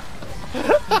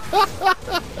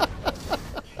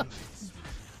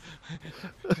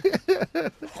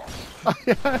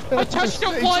 I touched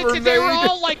them Mistakes once were and they were made.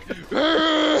 all like,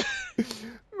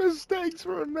 Mistakes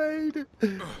were made.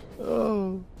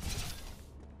 Oh.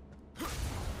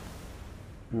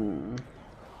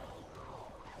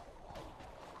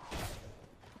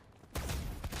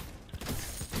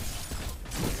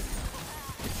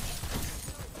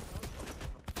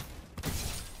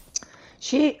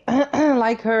 She,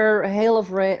 like her hail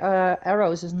of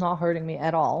arrows is not hurting me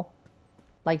at all.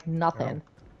 Like nothing.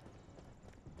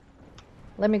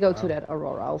 Let me go to that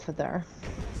Aurora over there.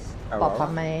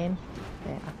 Papa main.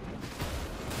 Yeah.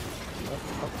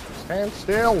 Stand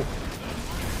still.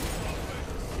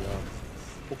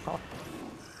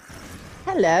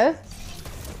 Hello.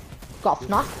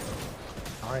 Governor.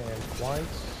 I am quite.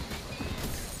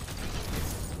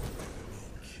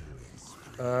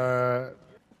 That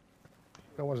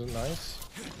wasn't nice.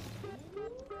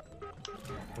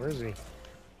 Where is he?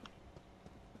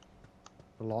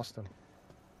 I lost him.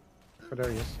 Oh, there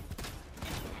he is.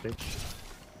 Bitch.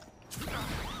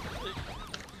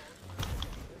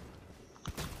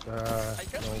 I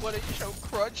just want to show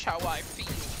Crunch how I feel.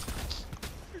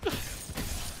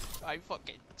 I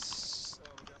fucking.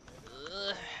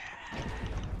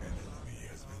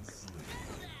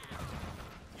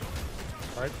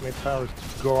 Alright, mid tower's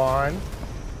gone.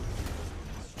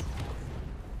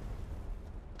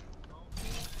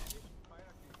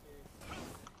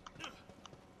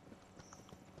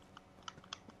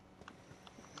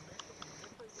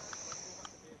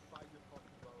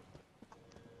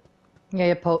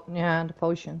 Yeah, yeah, the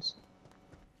potions.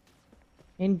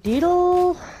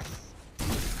 Indeedle.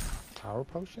 Power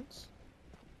potions?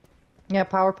 Yeah,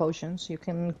 power potions. You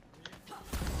can.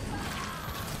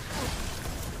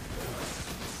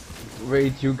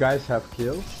 Wait, you guys have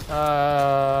kills?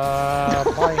 Bye.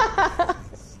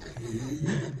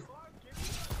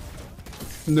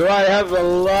 No, I have a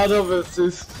lot of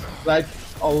assists. Like,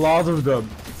 a lot of them.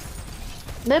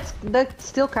 That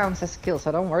still counts as skill,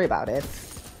 so don't worry about it.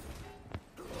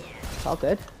 It's all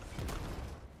good.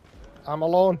 I'm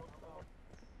alone.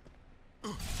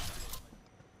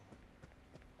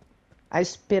 I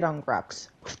spit on Grux.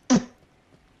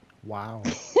 Wow.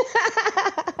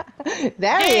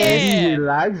 There he is. He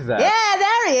likes that. Yeah,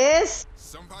 there he is.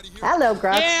 Hello,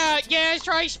 Grux. Yeah, that's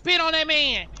right. Spit on that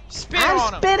man. Spit I'm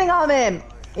on him. spitting on him.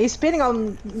 He's spitting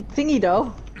on Thingy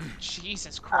though.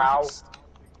 Jesus Christ.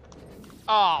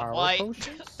 Oh, Power what?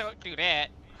 potions? Don't do that.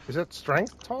 Is that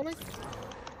strength tonic?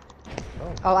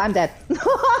 Oh, I'm dead. You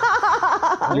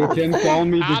can call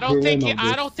me the I don't think villain of I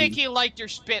this don't think team. he liked your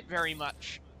spit very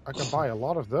much. I can buy a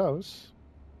lot of those.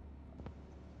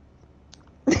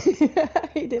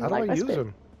 He didn't How do like I my use spit.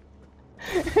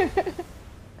 them?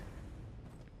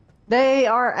 They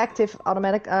are active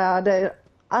automatic. They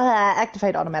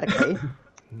activate automatically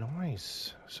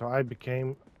Nice. So I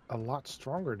became a lot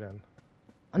stronger then.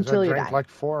 'Cause until I you drank die. like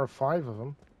 4 or 5 of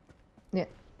them. Yeah.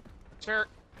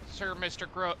 Sir, Mr.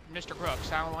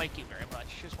 Crooks, I don't like you very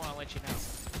much. Just want to let you know.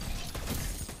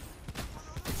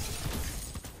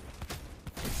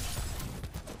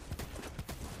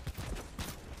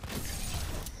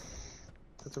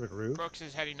 That's a bit rude. Crooks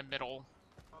is heading to middle.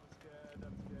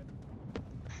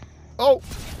 Oh!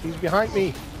 He's behind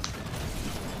me!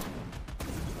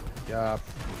 Yeah,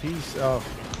 piece of...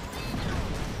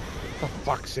 For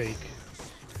fuck's sake.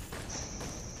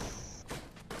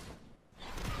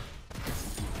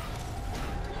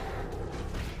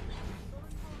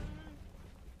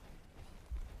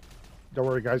 Don't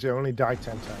worry guys, I only died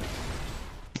 10 times.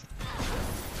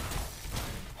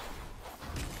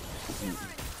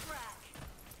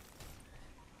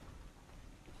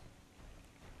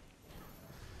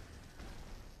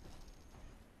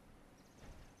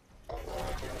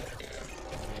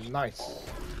 Nice.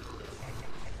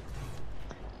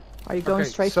 Are you going Okay,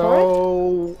 straight for it?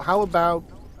 so how about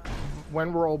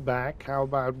when we're all back, how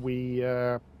about we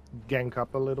gank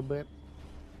up a little bit?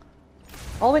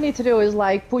 All we need to do is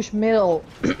like push middle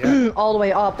Yeah. all the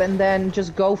way up and then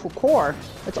just go for core.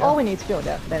 That's Yeah. all we need to do.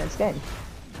 Then it's game.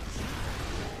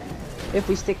 If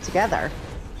we stick together.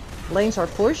 Lanes are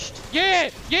pushed.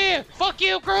 Yeah, yeah. Fuck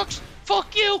you, Crooks.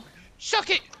 Fuck you. Suck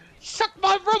it. Suck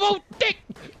my robo dick.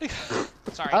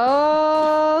 Sorry.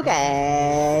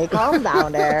 Okay, calm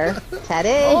down there, Teddy.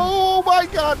 Oh my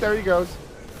god, there he goes.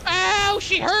 Ow,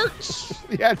 she hurts.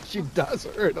 Yeah, she does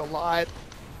hurt a lot.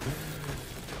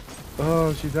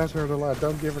 Oh, she does hurt a lot.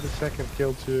 Don't give her the second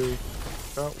kill too.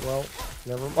 Oh, well,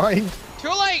 never mind. Too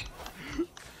late.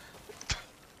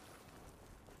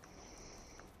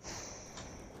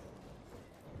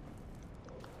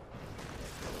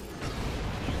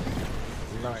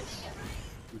 Nice.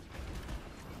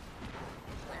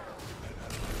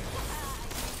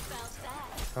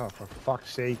 Oh, for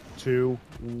fuck's sake. 2,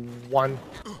 1.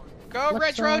 Go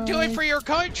Left Retro, do it side. for your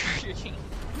country.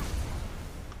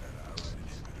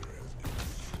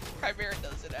 Chimera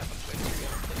doesn't have a quick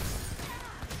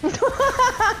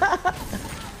skill.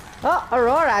 Oh,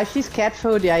 Aurora, she's cat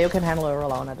food. Yeah, you can handle her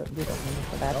alone. You don't need me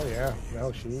for that. Oh yeah,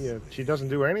 no, she doesn't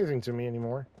do anything to me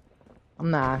anymore.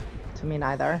 Nah, to me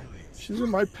neither. She's in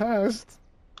my past.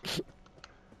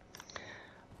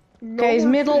 No Okay, he's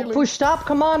more middle feelings. pushed up.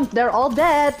 Come on, they're all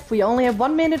dead. We only have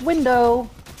 1 minute window.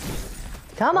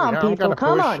 Come on, Yeah, people,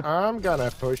 come on. I'm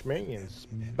gonna push minions,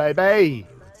 baby.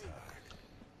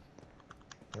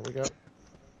 Here we go.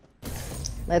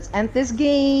 Let's end this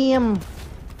game.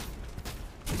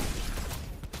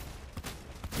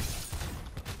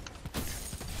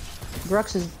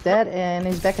 Grux is dead and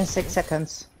he's back in 6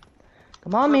 seconds.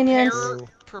 Come on, minions.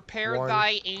 Prepare One.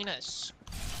 thy anus.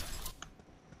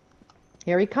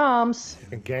 Here he comes. You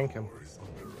can gank him.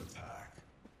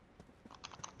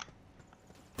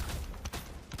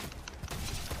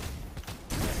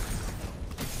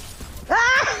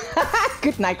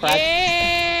 Good night, Grux.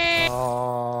 Yeah!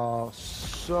 Oh,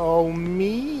 so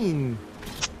mean.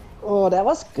 Oh, that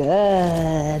was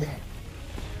good.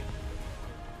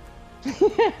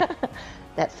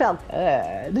 That felt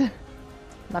good.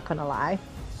 Not gonna lie.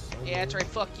 Yeah, that's right.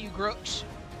 Fuck you, Grooks.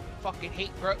 Fucking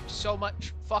hate Grooks so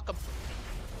much. Fuck them.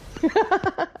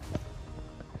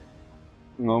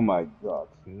 Oh my god.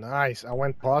 Nice. I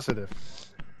went positive.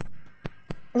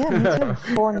 Yeah, me too.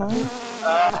 4-9.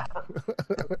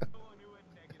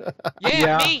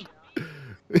 Yeah, me.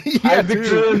 I'm the dude.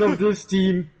 clone of this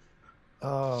team.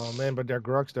 Oh man, but their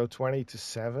Grux though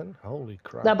 20-7. Holy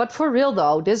crap. No, but for real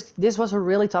though, this was a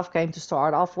really tough game to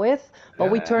start off with, but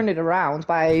we Yeah. turned it around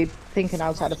by thinking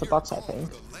outside of the box, I think.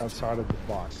 Outside of the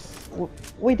box.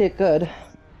 We did good.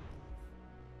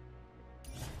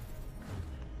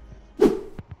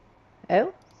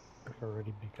 Oh? We've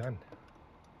already begun.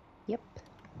 Yep.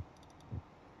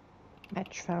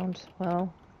 Match found.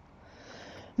 Well,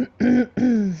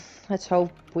 let's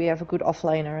hope we have a good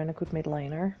offlaner and a good mid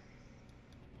laner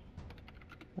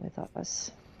with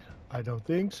us. I don't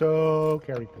think so.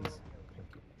 Carry, please. Thank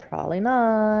you. Probably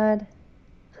not.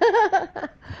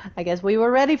 I guess we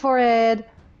were ready for it.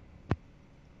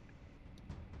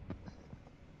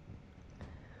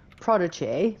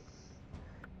 Prodigy.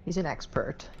 He's an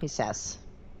expert, he says.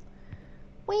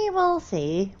 We will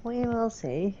see. We will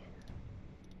see.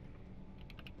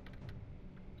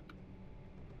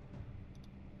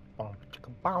 Bow,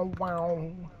 chicka, bow,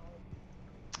 wow.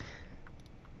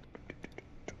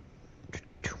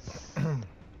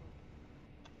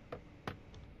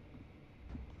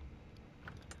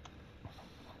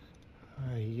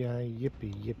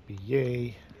 Yippee, yippee,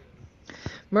 yay.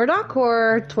 Murdock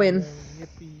or Twin?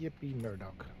 Yippee, yippee,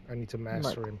 Murdock. I need to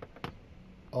master him.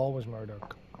 Always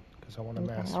Murdock. Because I want to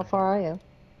Okay, master how him. far are you?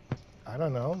 I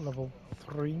don't know, level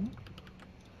 3?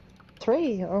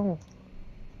 3? Oh.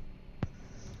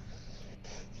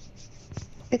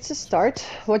 It's a start.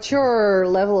 What's your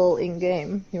level in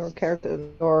game? Your character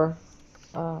or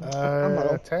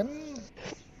model? 10?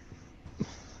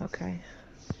 Okay.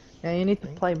 Yeah, you need to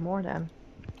play more then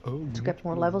Oh, to get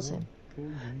more levels in.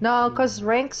 No, because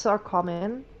ranks are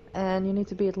coming, and you need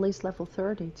to be at least level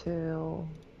 30 to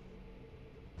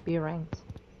be ranked.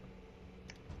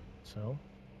 So,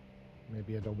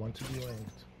 maybe I don't want to be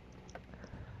ranked.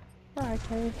 Alright,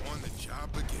 okay. On the job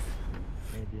again.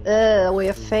 Maybe I We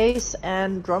have Face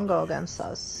and Drongo against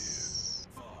us.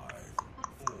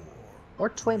 Or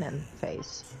Twin and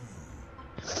Face.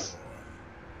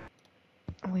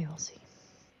 We will see.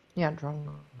 Yeah,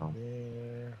 Drongo.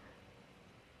 there.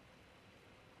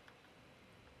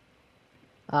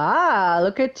 Ah,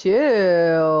 look at you.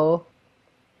 Oh.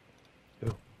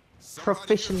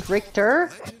 Proficient Richter.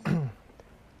 Oh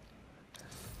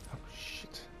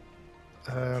shit.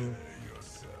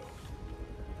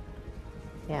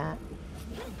 Yeah.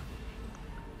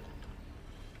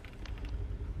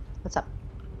 What's up?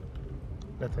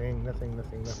 Nothing.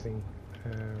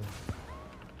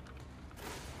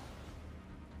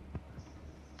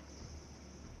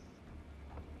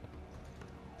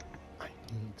 I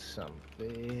need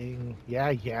something.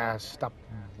 Yeah, stop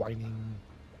whining.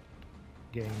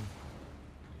 Game.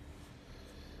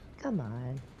 Come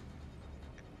on.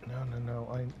 No,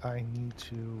 I need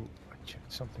to check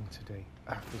something today.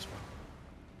 This one.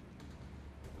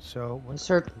 So, A what?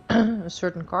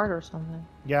 certain card or something.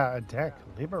 Yeah, a deck.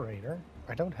 Liberator?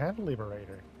 I don't have a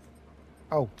Liberator.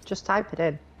 Oh, Just type it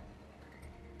in.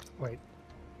 wait.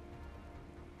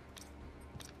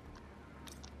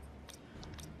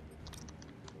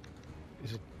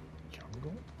 Is it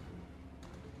jungle?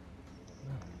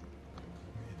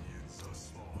 Minions are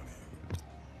spawning.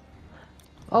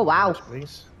 Oh wow. Items,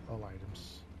 please. All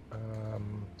items.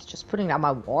 It's just putting down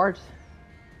my ward.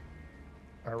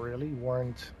 I really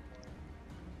weren't.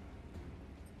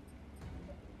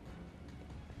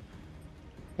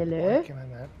 Hello? Why can I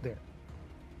not? There.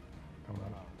 Come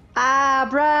on. Ah,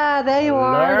 bruh, there you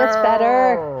are. That's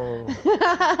better.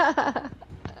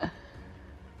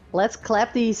 Let's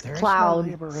clap these There's clowns.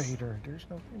 no liberator. There's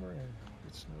no liberator.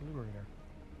 It's no liberator.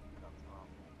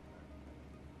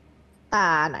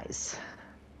 Ah, nice.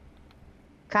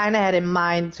 Kinda had in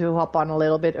mind to hop on a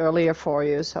little bit earlier for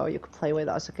you, so you could play with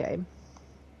us a game.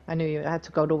 I knew you had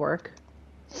to go to work.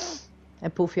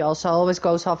 And Poofy also always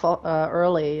goes off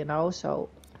early, you know, so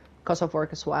because of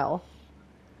work as well.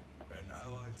 An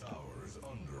allied tower is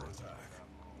under attack.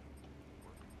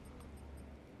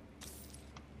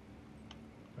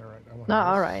 Alright, I want No, this.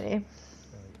 alrighty. There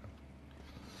we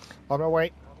go. On my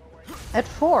way. At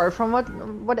 4, from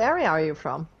what area are you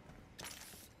from?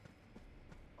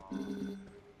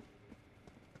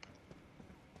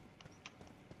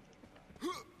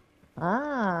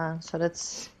 Ah, so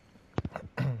that's...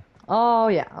 Oh,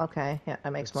 yeah, okay. Yeah,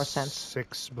 that makes more sense.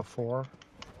 6 before.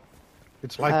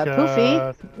 It's like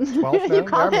Poofy. 12 now? You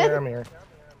call Yeah, it? I'm here.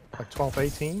 Like 12,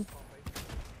 18?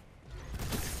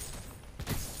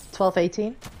 12,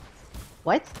 18?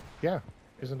 What? Yeah.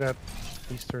 Isn't that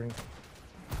Eastern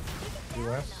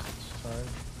US time?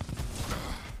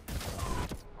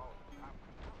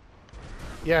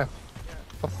 Yeah.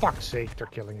 For fuck's sake, they're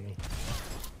killing me.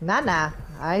 Nah,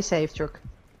 I saved you.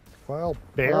 Well,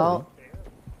 barely. Well,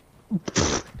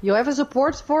 you have a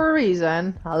support for a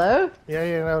reason. Hello?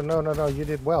 Yeah, no, you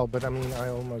did well, but I mean, I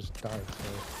almost died,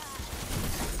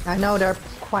 so... I know they're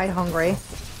quite hungry.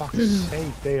 Fuck's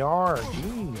sake, they are.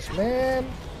 Jeez, man.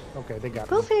 Okay, they got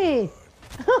me. Poofy!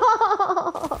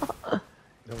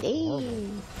 That was horrible. Hey.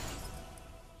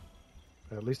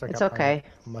 At least I It's got okay.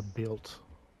 my build,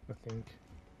 I think.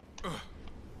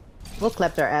 We'll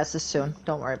clap their asses soon.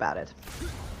 Don't worry about it.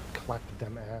 Clap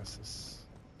them asses.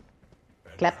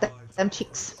 Clap them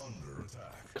cheeks. Under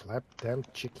attack. Clap them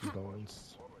chicky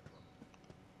bones.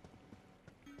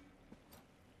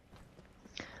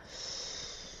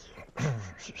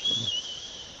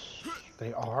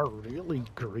 They are really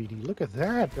greedy. Look at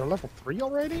that. They're level 3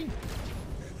 already?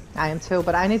 I am too,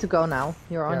 but I need to go now.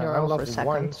 You're on your I'm own for a level second.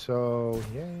 1, so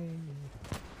yay.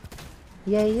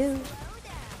 Yeah, you.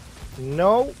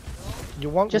 No! You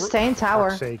won't Just stay in tower.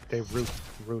 For fuck's sake, they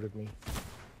rooted me.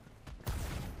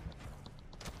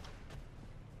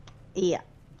 Yeah.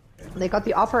 They got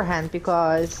the upper hand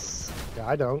because... Yeah,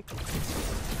 I don't.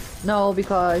 No,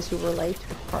 because you were late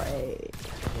to pray.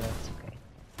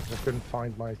 I couldn't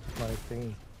find my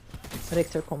thingy.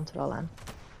 Richter komt er al aan.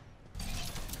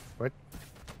 What?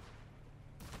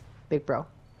 Big bro.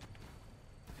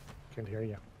 Can't hear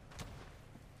you.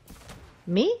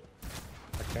 Me?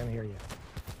 I can't hear you.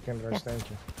 Can't understand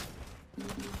you.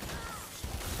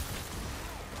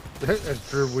 As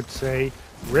Drew would say,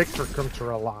 Richter komt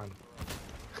er al aan.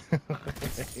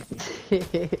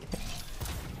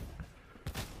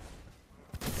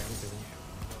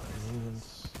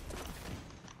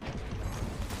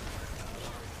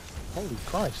 Holy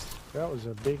Christ, that was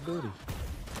a big booty.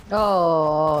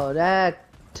 Oh, that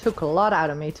took a lot out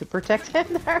of me to protect him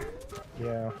there.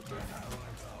 Yeah.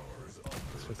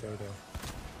 It's okay though.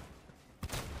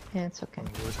 Yeah, it's okay.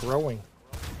 We're growing.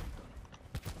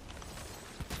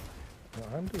 Well,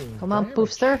 I'm doing Come on, damage,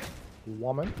 Poofster.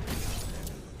 woman.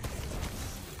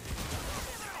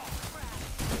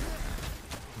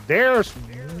 There's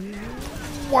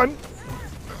one.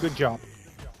 Good job.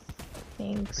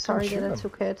 Thanks. Sorry shoot that I him.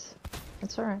 took it.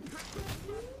 It's alright.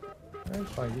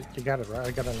 That's fine. You got it right.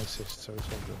 I got an assist, so it's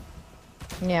all good.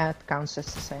 Yeah, it counts as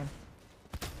the same.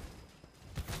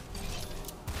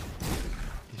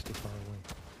 He's too far away.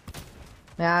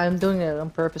 Yeah, I'm doing it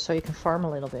on purpose so you can farm a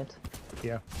little bit.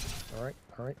 Yeah. All right.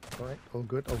 All right. All right. All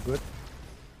good. All good.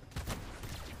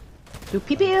 Do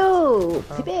pee-pee-oo!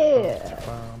 Pee-pee!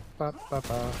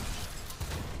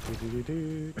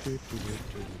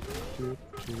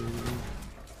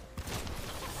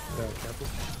 Careful.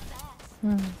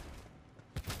 Hmm.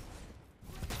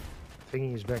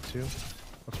 Thingy is back too.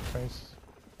 What's her face?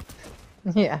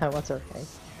 Yeah, what's her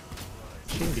face?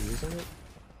 Shindy, isn't it?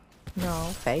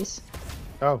 No, face.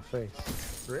 Oh,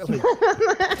 face. Really?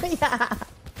 Yeah.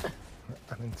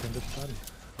 Unintended fun.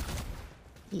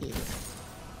 Yeah.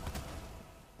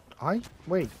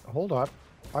 Wait, hold up.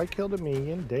 I killed a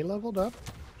minion, they leveled up?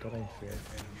 That ain't fair.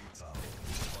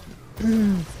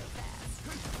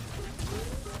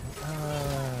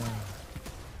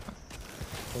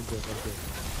 Oh good, oh good.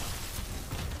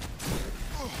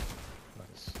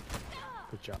 Nice.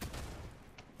 Good job.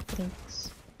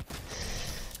 Thanks.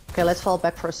 Okay, let's fall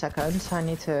back for a second. I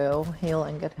need to heal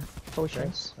and get Okay,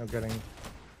 potions. I'm getting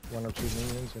 1 or 2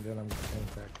 minions and then I'm getting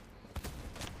back.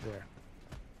 There.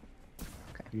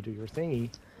 Okay. You do your thingy.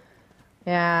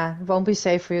 Yeah, it won't be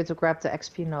safe for you to grab the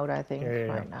XP node, I think, Yeah.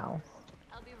 right now.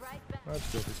 I'll be right back.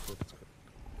 That's good, it's good, it's good.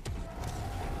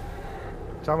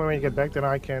 Tell me when you get back, then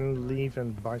I can leave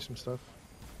and buy some stuff.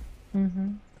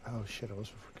 Mm-hmm. Oh shit! I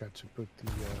also forgot to put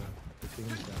the things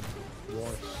down.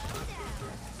 Wards.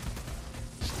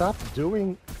 Stop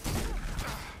doing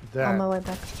that, On my way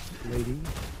back. lady.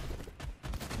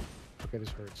 Okay, this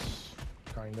hurts.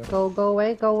 Kinda. Go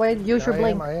away, go away. Use your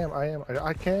blink. I am.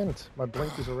 I can't. My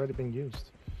blink has already been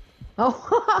used. Oh,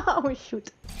 oh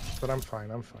shoot. But I'm fine.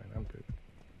 I'm fine. I'm good.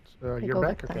 Okay, You're go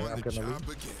back? back Okay, then. I'm gonna leave.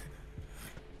 Again.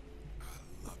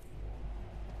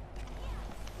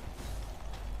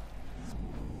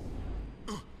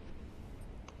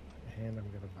 And I'm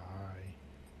gonna buy.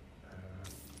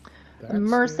 A That's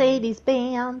Mercedes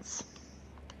Benz.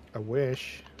 I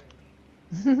wish.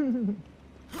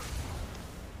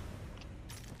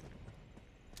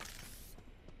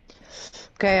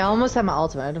 Okay, I almost have my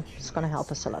ultimate. It's gonna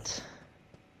help us a lot.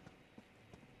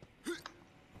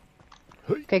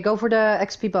 Okay, go for the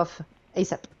XP buff.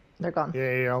 ASAP. They're gone.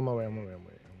 Yeah, on my way. On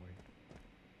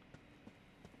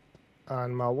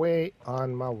my way.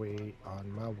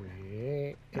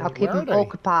 I'll keep Where are them they?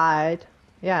 occupied.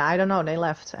 Yeah, I don't know. They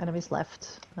left. Enemies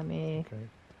left. Let me. Okay.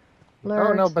 Alert.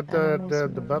 Oh no, but the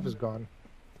Enemies buff is gone.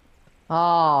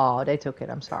 Oh, they took it.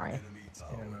 I'm sorry. Enemy tower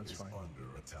Yeah, that's is fine.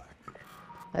 under attack.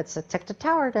 Let's attack the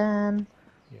tower then.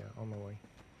 Yeah, on my way.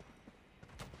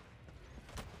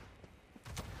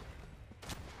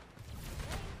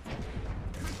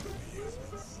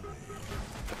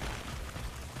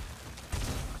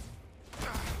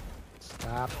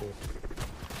 Stop it.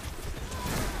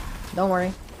 Don't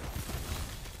worry.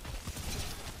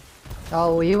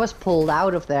 Oh, he was pulled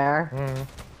out of there.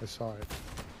 I saw it.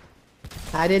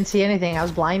 I didn't see anything. I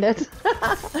was blinded.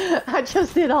 I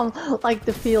just did on like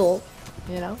the feel,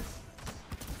 you know.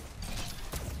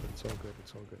 But it's all good.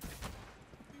 It's all good.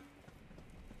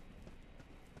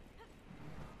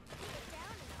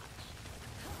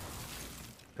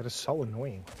 That is so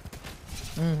annoying.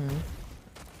 Mm-hmm.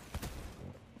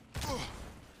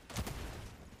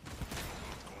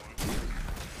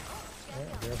 Yeah,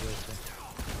 they're breaking.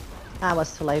 I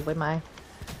was too late with my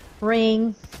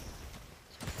ring.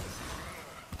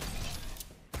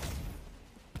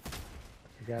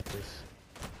 You got this.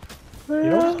 You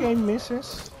know this game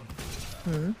misses?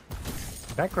 Hmm.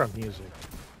 Background music.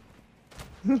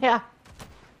 Yeah.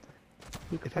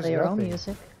 You can It has play your own nothing.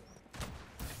 music.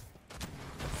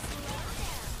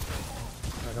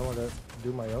 I don't want to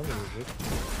do my own music.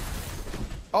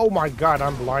 Oh my god,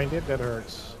 I'm blinded. That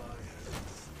hurts.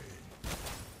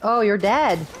 Oh, you're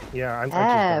dead. Yeah,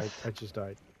 I F. just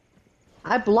died.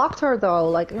 I blocked her though.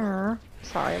 Like,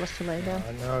 sorry, I was too late there.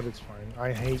 I know that's fine.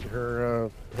 I hate her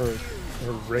her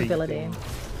rate Ability. thing.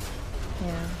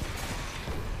 Yeah.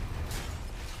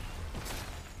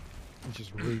 It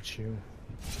just roots you.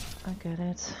 I get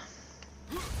it.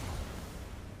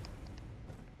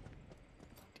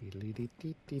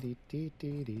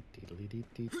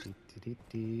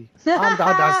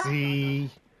 Andadasi.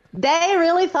 They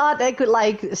really thought they could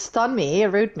like stun me,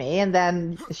 root me, and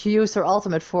then she used her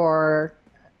ultimate for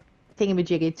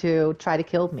thingamajiggy to try to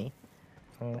kill me.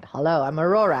 Oh. But hello, I'm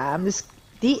Aurora. I'm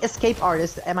the escape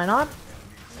artist, am I not?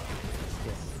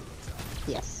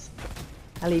 Yes.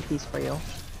 I leave these for you.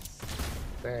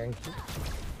 Thank you.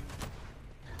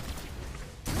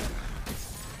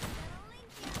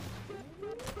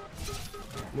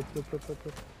 Look.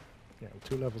 Yeah, I'm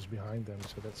 2 levels behind them,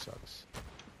 so that sucks.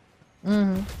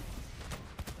 Mm-hmm.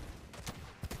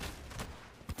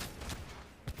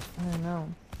 I don't know.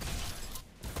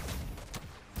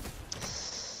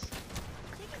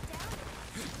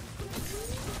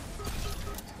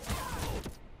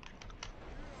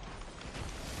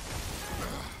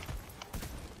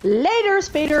 Later,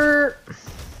 Spader!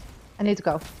 I need to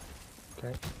go.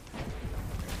 Okay.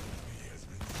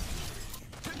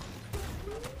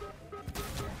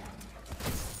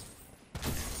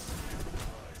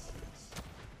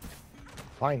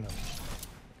 Find them.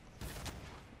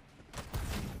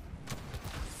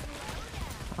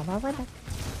 On my way back.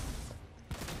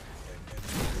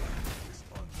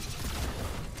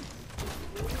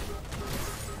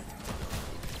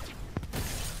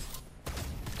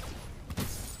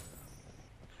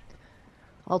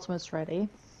 Ultimate's ready.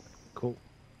 Cool.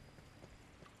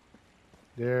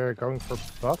 They're going for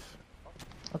buff.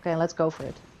 Okay, let's go for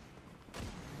it.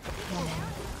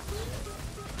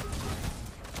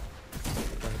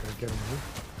 They're getting me.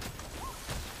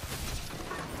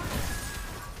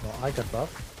 Well, I got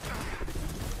buff.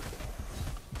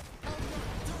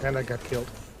 And I got killed.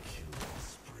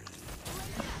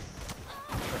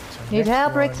 So Need next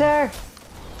help, one- Richter!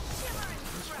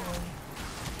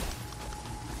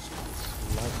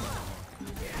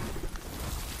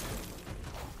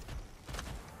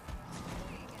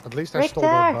 At least I stole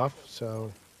their Richter! buff,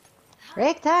 so...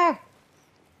 Richter!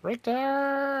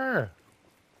 Richter!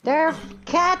 They're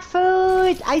cat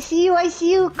food! I see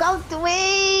you! Come to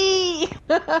me!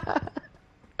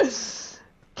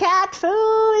 Cat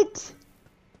food!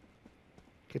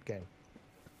 Good game.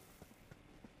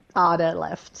 Oh, they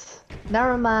left.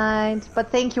 Never mind.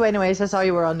 But thank you anyways, I saw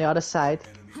you were on the other side.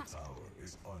 Enemy tower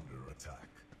is under attack.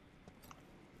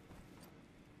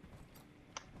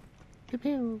 Pew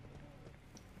pew.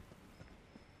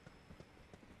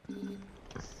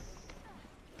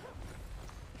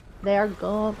 They are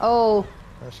gone. Oh!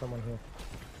 There's someone here.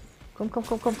 Come.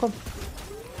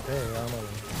 Hey, I'm over.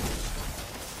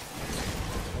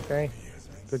 Okay.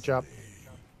 Good job.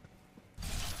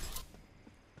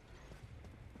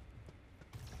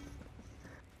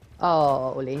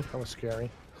 Oh, Oli. That was scary.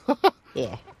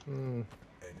 Yeah. Hmm.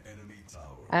 An enemy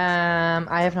tower.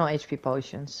 I have no HP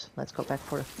potions. Let's go back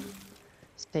for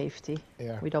safety.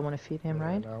 Yeah. We don't want to feed him, Yeah,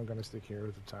 right? Now I'm gonna stick here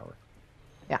with the tower.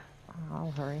 Yeah.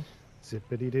 I'll hurry.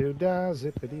 Zippity doo dah,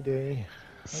 zippity day.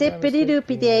 Zippity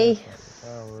doopy day.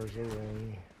 Hours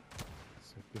away.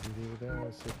 Zippity doo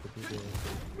dah, zippity day.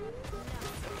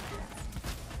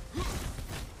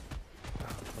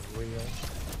 For real.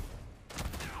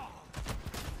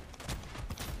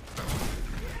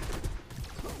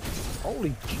 Holy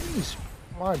jeez,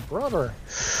 my brother.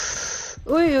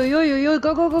 Oi,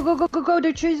 go,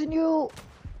 they're chasing you.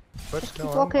 But Just no,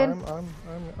 keep walking.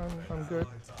 I'm good.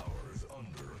 My tower is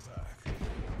under attack.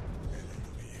 An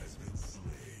enemy has been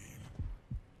slain.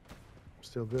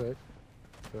 Still good.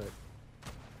 But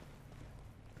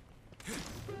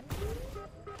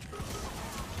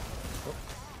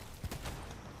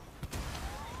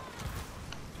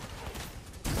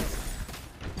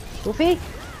Goofy,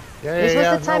 yeah, this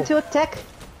was the time no. to attack.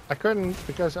 I couldn't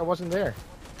because I wasn't there.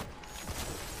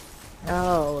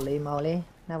 Holy moly.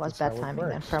 That was That's bad how it timing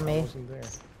then works. from I me. wasn't there.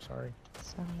 Sorry.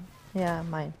 So, yeah,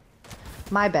 my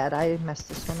bad. I messed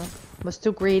this one up. Was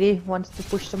too greedy. Wanted to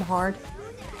push them hard.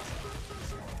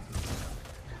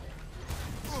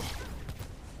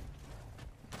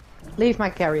 Leave my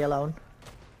carry alone.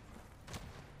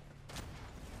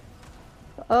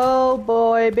 Oh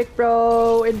boy, big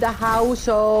bro in the house.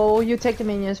 Oh, you take the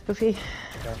minions, Puffy.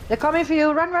 Okay. They're coming for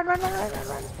you. Run.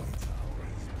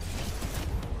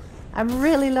 I'm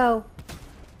really low.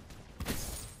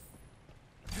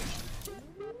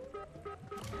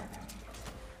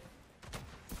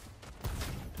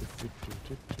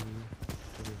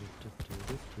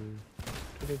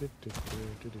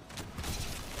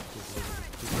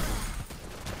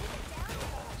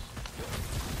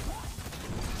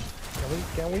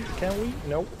 Can we?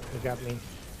 Nope, you got me.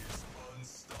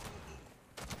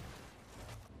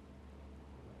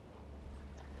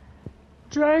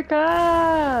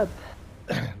 Jacob!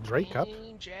 Drake up?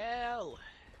 Angel. How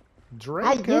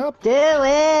Drake you up? do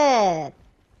it?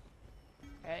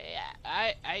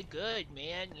 I good,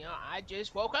 man. You know, I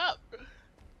just woke up.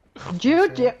 You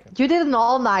did an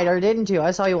all-nighter, didn't you?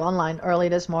 I saw you online early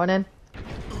this morning.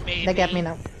 Maybe. They get me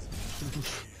now.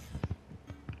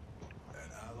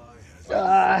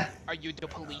 Are you the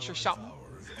police or something?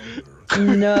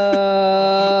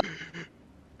 No.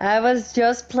 I was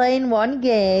just playing one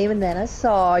game and then I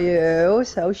saw you,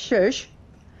 so shush.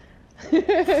 She's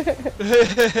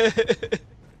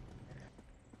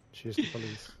the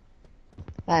police.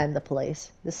 I'm the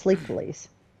police. The sleep police.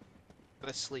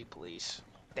 The sleep police.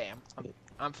 Damn,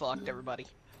 I'm fucked, everybody.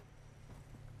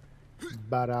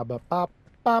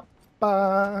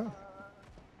 Ba-da-ba-ba-ba-ba.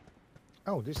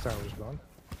 Oh, this tower is gone.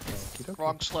 Okey-dokey.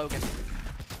 Wrong slogan.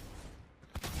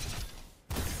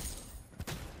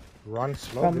 Wrong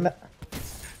From slogan. Yeah,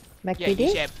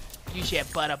 McPD? you said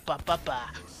ba-da-ba-ba-ba.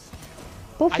 I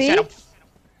Poofy, said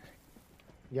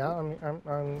Yeah, I'm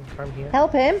here.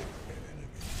 help him.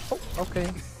 Oh, okay.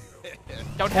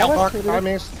 don't That help. was- Fuck, I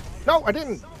missed. No, I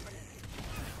didn't.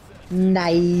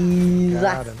 Nice.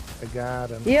 Got him. I got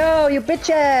him. Yo, you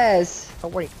bitches. Oh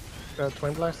wait,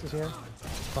 Twin Blast is here.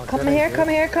 Fuck, Come that ain't here,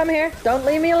 good. come here. Don't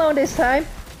leave me alone this time.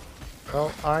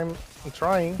 Well, I'm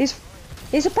trying. He's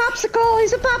a popsicle.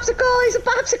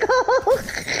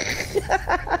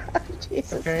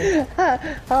 Jesus. Okay.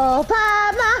 All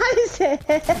by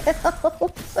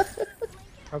myself.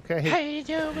 Okay. How you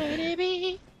doing,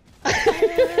 baby? That's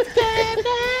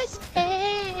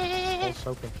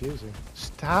so confusing.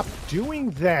 Stop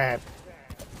doing that.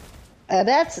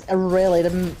 That's really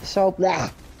so blah.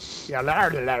 Yeah, Blah.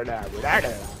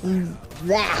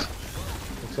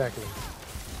 exactly.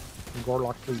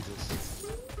 Gorlock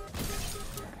pleases.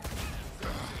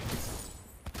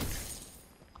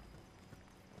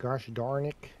 Gosh darn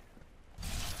it.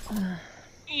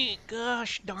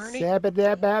 Gosh darn it. Dabba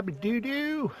dabba doo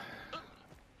doo.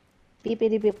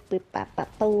 Beepity beep beep bop bop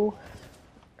boo.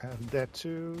 And that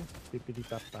too. Bippity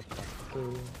bop bop bop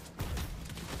boo.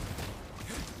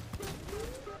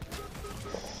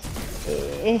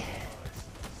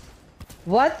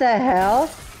 What the hell?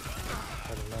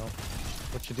 I don't know.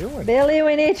 What you doing? Billy,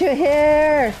 we need you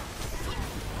here.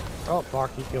 Oh,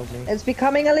 fuck, he killed me. It's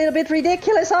becoming a little bit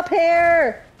ridiculous up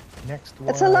here. Next one.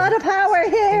 It's a lot of power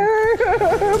here.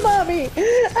 Mommy,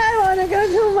 I want to go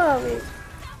to mommy.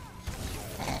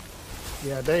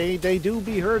 Yeah, they do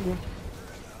be hurting.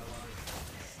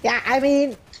 Yeah, I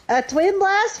mean, a twin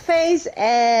blast phase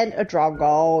and a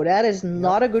Drongo. That is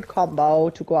not a good combo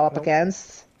to go up Nope.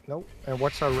 against. Nope. And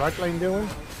what's our right lane doing?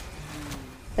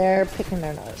 They're picking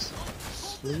their nose.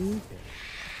 Sleep.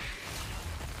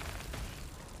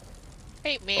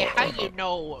 Hey man, how you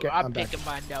know I'm I'm back. picking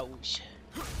my nose?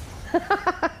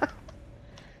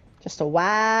 Just a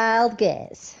wild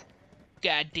guess.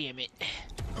 God damn it.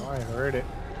 Oh, I heard it.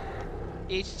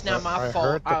 It's not my I fault.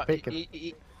 heard the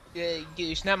picking.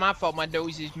 It's not my fault. My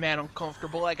nose is mad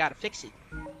uncomfortable. I gotta fix it.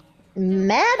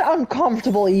 Mad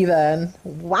uncomfortable even.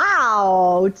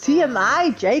 Wow.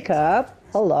 TMI, Jacob.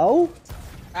 Hello.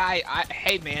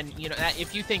 Hey man, you know,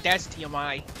 if you think that's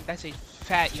TMI, that's a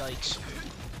fat yikes.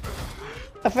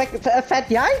 A fat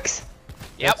yikes?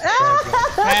 Yep.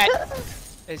 Fat.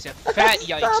 It's a fat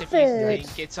yikes if you it.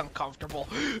 think it's uncomfortable.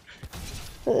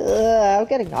 I'm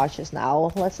getting nauseous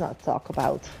now. Let's not talk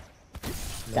about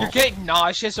You're that. getting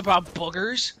nauseous about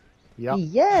boogers? Yep.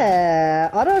 Yeah,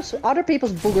 other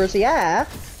people's boogers, yeah.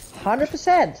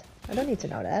 100%. I don't need to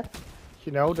know that.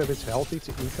 You know that it's healthy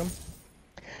to eat them?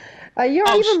 You're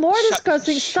Oh, even more shut-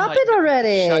 disgusting. Stop shut- it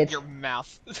already. Shut your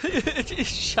mouth.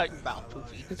 Shut your mouth,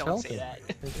 Poofy. It's Don't healthy. say that.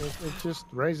 It just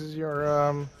raises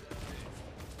your,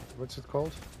 what's it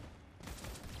called?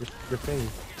 Your thing.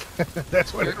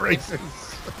 That's what it raises.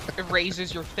 It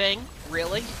raises your thing?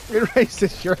 Really? It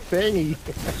raises your thingy.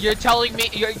 You're telling me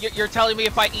you're telling me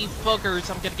if I eat boogers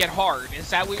I'm gonna get hard?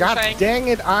 Is that what you're God saying? dang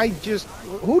it,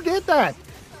 who did that?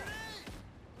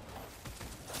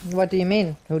 What do you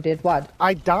mean? Who did what?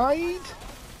 I died?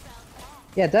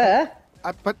 Yeah, duh.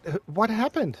 But what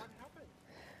happened?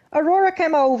 Aurora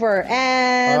came over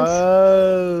and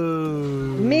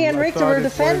Oh. me and I Richter thought were it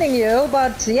defending was- you,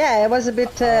 but yeah, it was a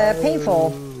bit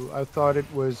painful. Oh, I thought it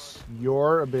was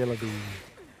your ability,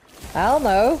 I don't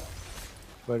know.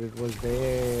 but it was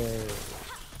there.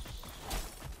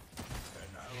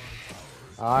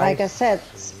 Like I said,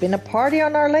 it's been a party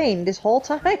on our lane this whole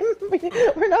time.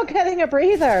 We're not getting a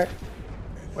breather.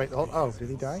 Wait, hold. Oh, did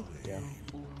he die? Yeah.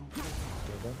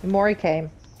 Mori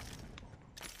came.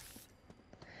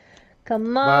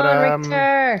 Come on, But,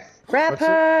 Richter! Grab what's it?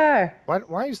 her!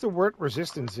 Why is the word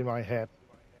resistance in my head?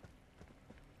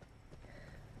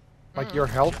 Like your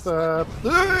health.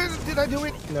 Did I do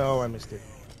it? No, I missed it.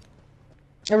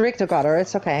 Richter got her,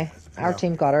 it's okay. Our Yeah.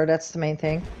 team got her, that's the main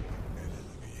thing.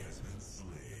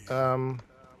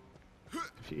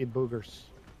 If you eat boogers.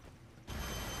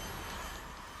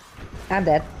 I'm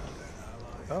dead.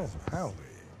 Oh, how?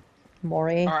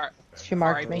 Mori. Alright. She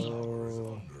marked R.I.P. me.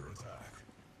 Oh,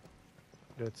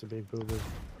 that's a big booger.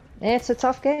 It's a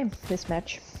tough game, this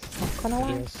match. Not gonna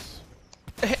lie. Yes.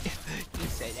 You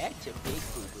say that's a big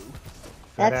boo-boo.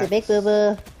 That's a big boo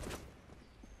boo.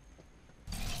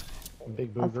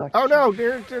 Big booger. Unfortunate. Oh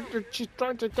no, she's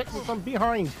trying to attack me from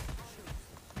behind.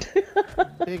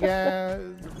 Big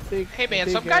big. Hey man, big,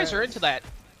 some guys are into that.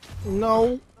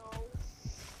 No.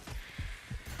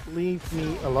 Leave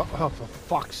me alone. Oh, for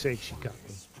fuck's sake, she got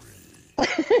me.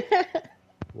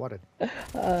 What a.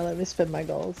 Let me spin my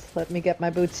goals. Let me get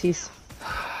my bootsies.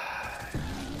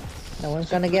 No one's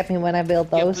gonna get me when I build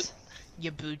those.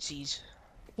 You bootsies.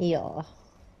 Yeah.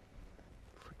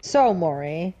 So,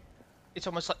 Mori. It's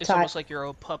almost Ty- like you're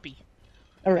a puppy.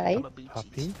 Alright. I'm a bootsies.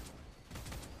 Puppy?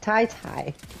 Tie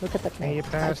tie. Look at that Can name. you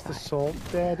pass the salt,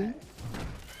 Daddy?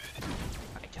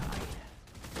 I died.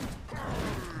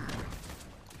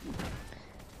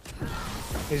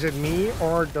 Is it me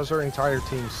or does her entire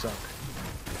team suck?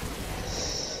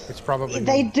 It's probably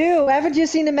They me. do. Haven't you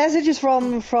seen the messages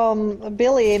from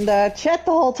Billy in the chat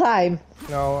the whole time?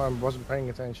 No, I wasn't paying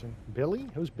attention. Billy?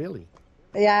 Who's Billy?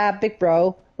 Yeah, big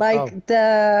bro. Like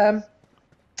Oh.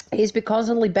 he's been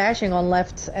constantly bashing on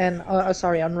left and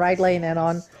sorry, on right lane and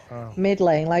on Oh. mid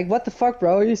lane. Like, what the fuck,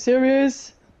 bro? Are you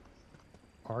serious?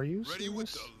 Are you Ready with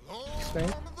serious? the long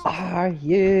Snake? Are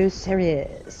you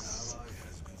serious?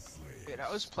 Dude,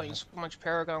 I was playing so much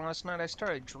Paragon last night. I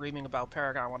started dreaming about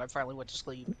Paragon when I finally went to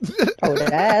sleep. Oh,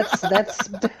 that's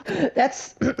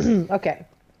okay.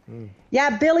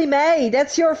 Yeah, Billy May.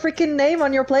 That's your freaking name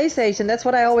on your PlayStation. That's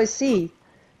what I always see.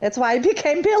 That's why it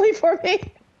became Billy for me.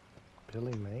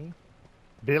 Billy May?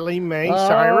 Billy May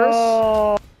Cyrus?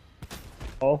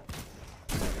 Oh.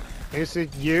 Is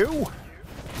it you?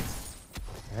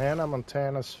 Hannah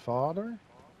Montana's father?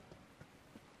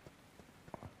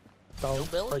 Don't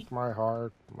Billy? break my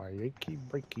heart, my achy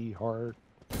breaky heart.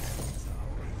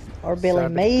 Or Billy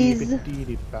Mays.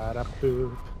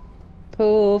 Sabba-dee-dee-dee-ba-da-boop.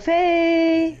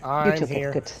 Poofy. I'm Good.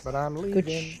 here, but I'm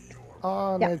leaving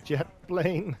on a jet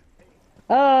plane.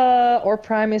 Or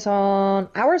Prime is on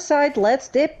our side. Let's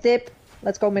dip.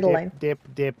 Let's go middle lane. Dip.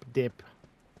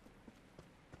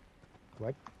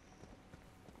 What?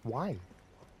 Why?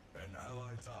 An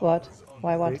allied tower What? is under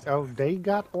Why what? They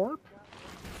got orb?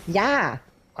 Yeah.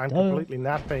 I'm completely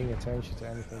not paying attention to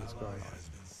anything that's going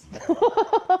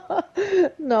on.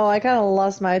 No, I kind of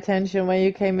lost my attention when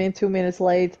you came in 2 minutes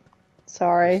late.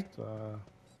 Sorry.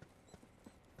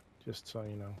 Just so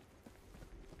you know.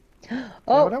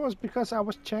 Oh, Yeah, that was because I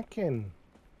was checking.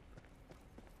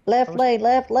 left lane,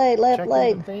 left lane. Checking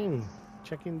the thing.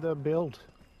 Checking the build.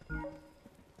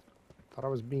 Thought I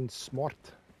was being smart.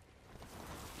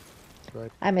 But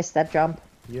I missed that jump.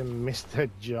 you missed that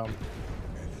jump. An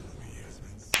enemy has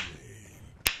been slain.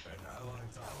 An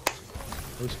allied tower is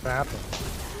under Who's fapping?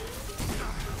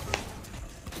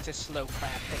 It's a slow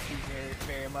clap. Thank you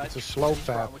very much. It's a slow What is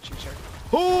wrong fap. with you, sir?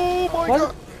 Oh my What?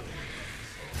 god!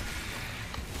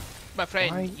 My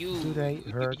friend, Why you do they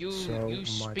hurt you so you much?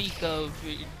 speak of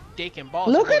dick and balls.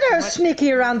 Look a at bit her too much.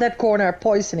 sneaky around that corner,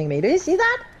 poisoning me. Do you see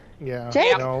that? Yeah,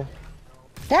 Jake? no.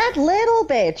 That little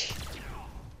bitch.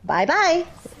 Bye bye.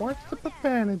 What's the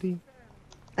profanity?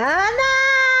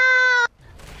 Ah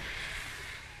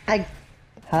no!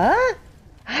 Huh?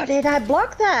 How did I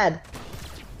block that?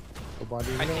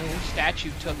 Nobody I think knows. your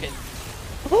statue took it.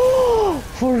 Oh,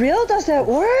 for real? Does that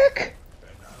work?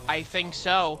 I think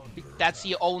so. That's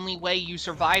the only way you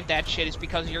survived that shit is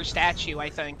because of your statue, I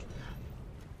think.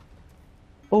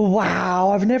 Oh, wow,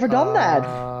 I've never done that.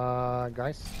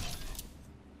 Guys,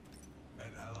 an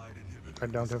allied inhibitor. I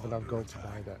don't have enough gold to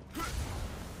buy that.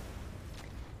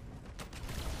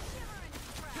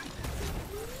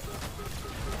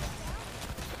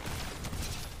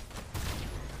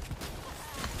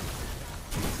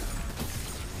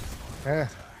 Eh,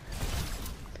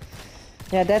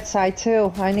 Yeah, that side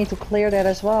too. I need to clear that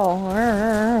as well.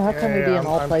 How can we be in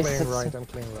all I'm places? clearing right, I'm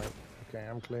clearing right. Okay,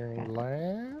 I'm clearing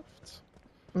left.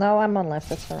 No, I'm on left.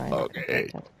 That's alright. Okay.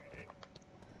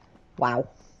 Wow.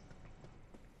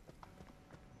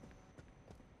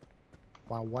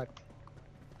 Wow, what?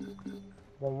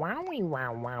 Wowie,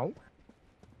 wow.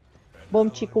 Boom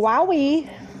chicka wowie.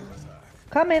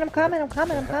 I'm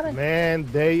coming. Man,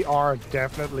 they are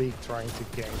definitely trying to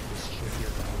gank this shit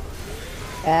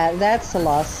here. That's a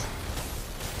loss.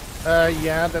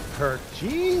 Yeah, that hurt.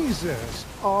 Jesus!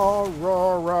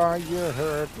 Aurora, you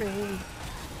hurt me.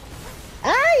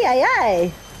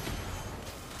 Ay.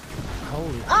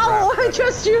 Holy Oh, crap, I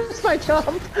just used my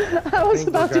jump. I was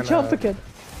think we're about to gonna- jump again.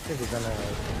 I think we're gonna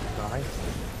die.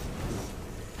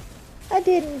 I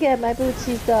didn't get my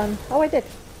bootsies done. Oh, I did.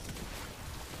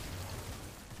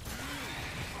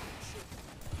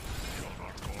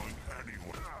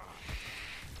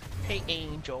 Hey,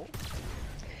 Angel.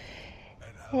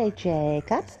 Hey,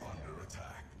 Jacob.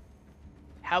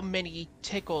 How many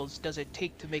tickles does it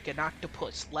take to make an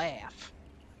octopus laugh?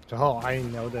 Oh, I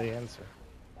know the answer.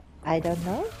 I don't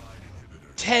know.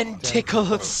 10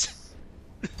 tickles.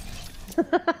 You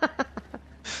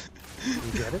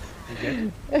get it? You get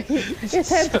it? It's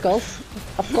tentacles.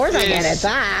 Of course I get it. Yes.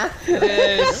 Ah.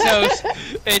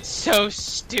 It's so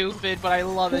stupid, but I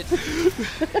love it.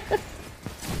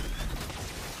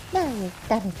 No,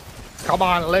 damn it. Come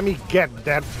on, let me get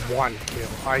that one kill.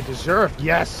 I deserve.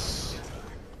 Yes.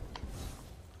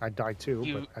 I died too,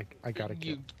 You- but I got a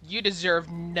kill. You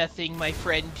deserve nothing, my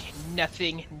friend.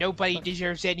 Nothing. Nobody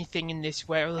deserves anything in this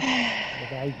world.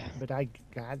 But I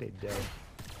got it though.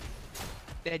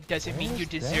 That doesn't mean you Where's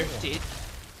deserved that? it.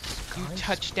 You Sky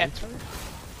touched that Splinter?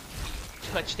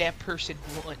 touched that person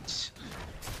once.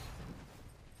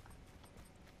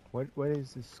 What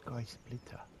is the Sky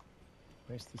Splitter?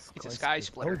 Where's the Sky It's a Sky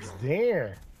Splitter? Splitter. Oh, it's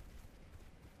there.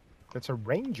 That's a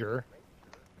ranger.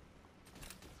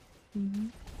 Mm-hmm.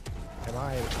 And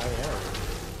I am.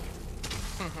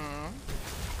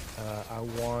 I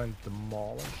want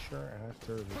Demolisher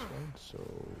after this one, so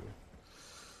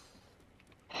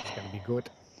it's gonna be good.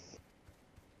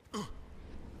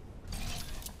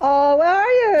 Oh, where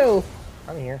are you?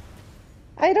 I'm here.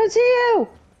 I don't see you.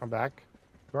 I'm back.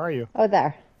 Where are you? Oh,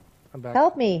 there. I'm back.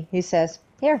 Help me, he says.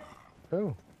 Here.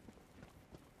 Who?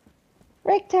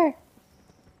 Richter,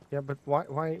 Yeah, but why,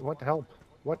 what help?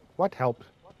 What help?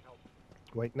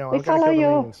 Wait, no, We I'm gonna follow kill the you.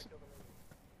 minions.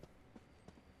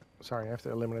 Sorry, I have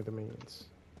to eliminate the minions.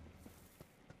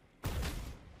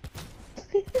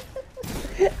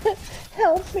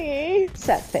 help me.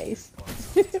 Sad face.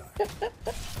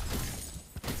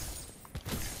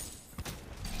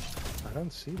 I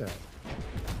don't see that.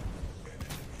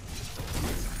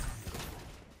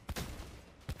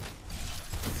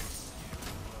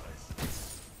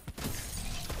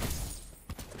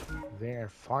 There,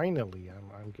 finally,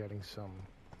 I'm getting some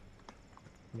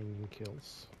minion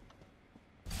kills.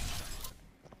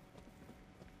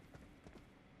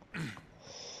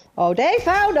 Oh, they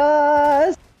found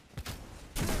us.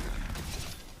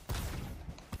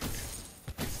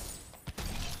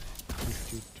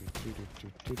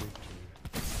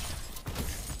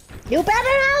 You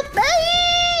better help me!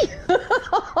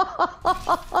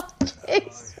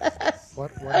 Jesus.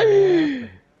 What happened?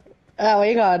 Oh,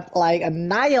 we got like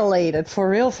annihilated for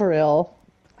real, for real.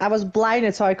 I was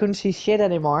blinded, so I couldn't see shit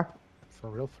anymore. For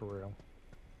real, for real.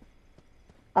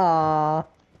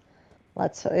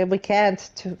 Let's. We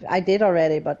can't. I did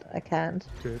already, but I can't.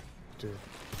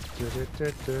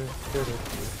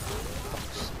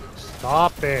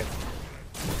 Stop it!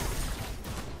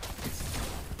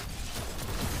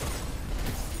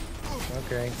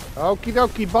 Okay. Okie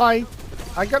dokie, bye!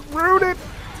 I got rooted!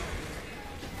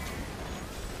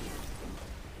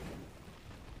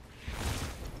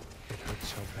 It hurts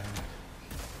so bad.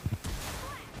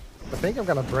 I think I'm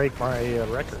gonna break my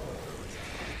record.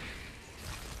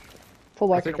 For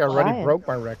what? I think I already Why? broke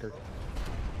my record.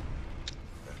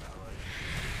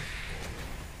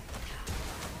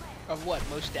 Of what?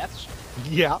 Most deaths?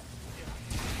 Yeah.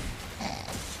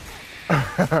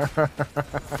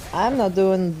 I'm not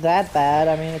doing that bad.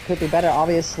 I mean, it could be better,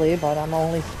 obviously, but I'm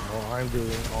only. Oh, I'm doing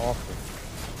awful.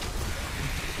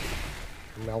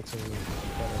 Melting,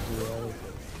 gonna do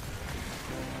everything.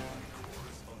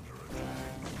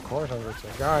 Of course under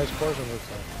attack. Guys, of course under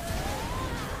attack.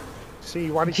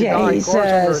 See, why did you die? Of course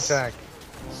under Jesus. attack.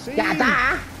 See?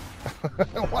 Yada!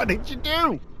 What did you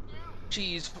do?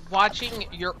 Jeez, watching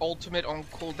your ultimate on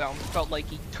cooldown felt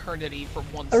like eternity for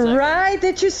 1 second. Right?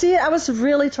 Did you see it? I was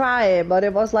really trying, but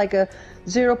it was like a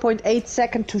 0.8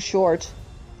 second too short.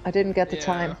 I didn't get the Yeah.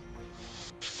 time.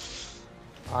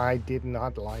 I did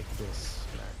not like this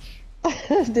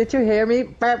match. Did you hear me?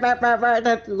 Brr, brr, brr, brr,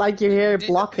 that, like you hear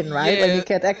blocking, right? When you yeah.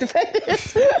 can't activate it.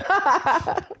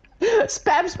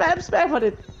 Spam, spam, spam, but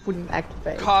it wouldn't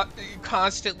activate.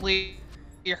 Constantly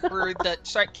you heard that,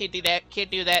 sorry, can't do that,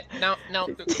 can't do that, no,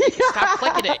 stop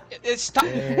clicking it, stop,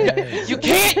 Yeah. you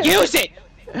can't use it!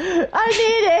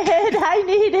 I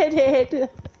needed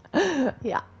it!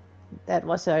 Yeah, that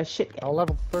was a shit game. Oh,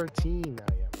 level 13 now.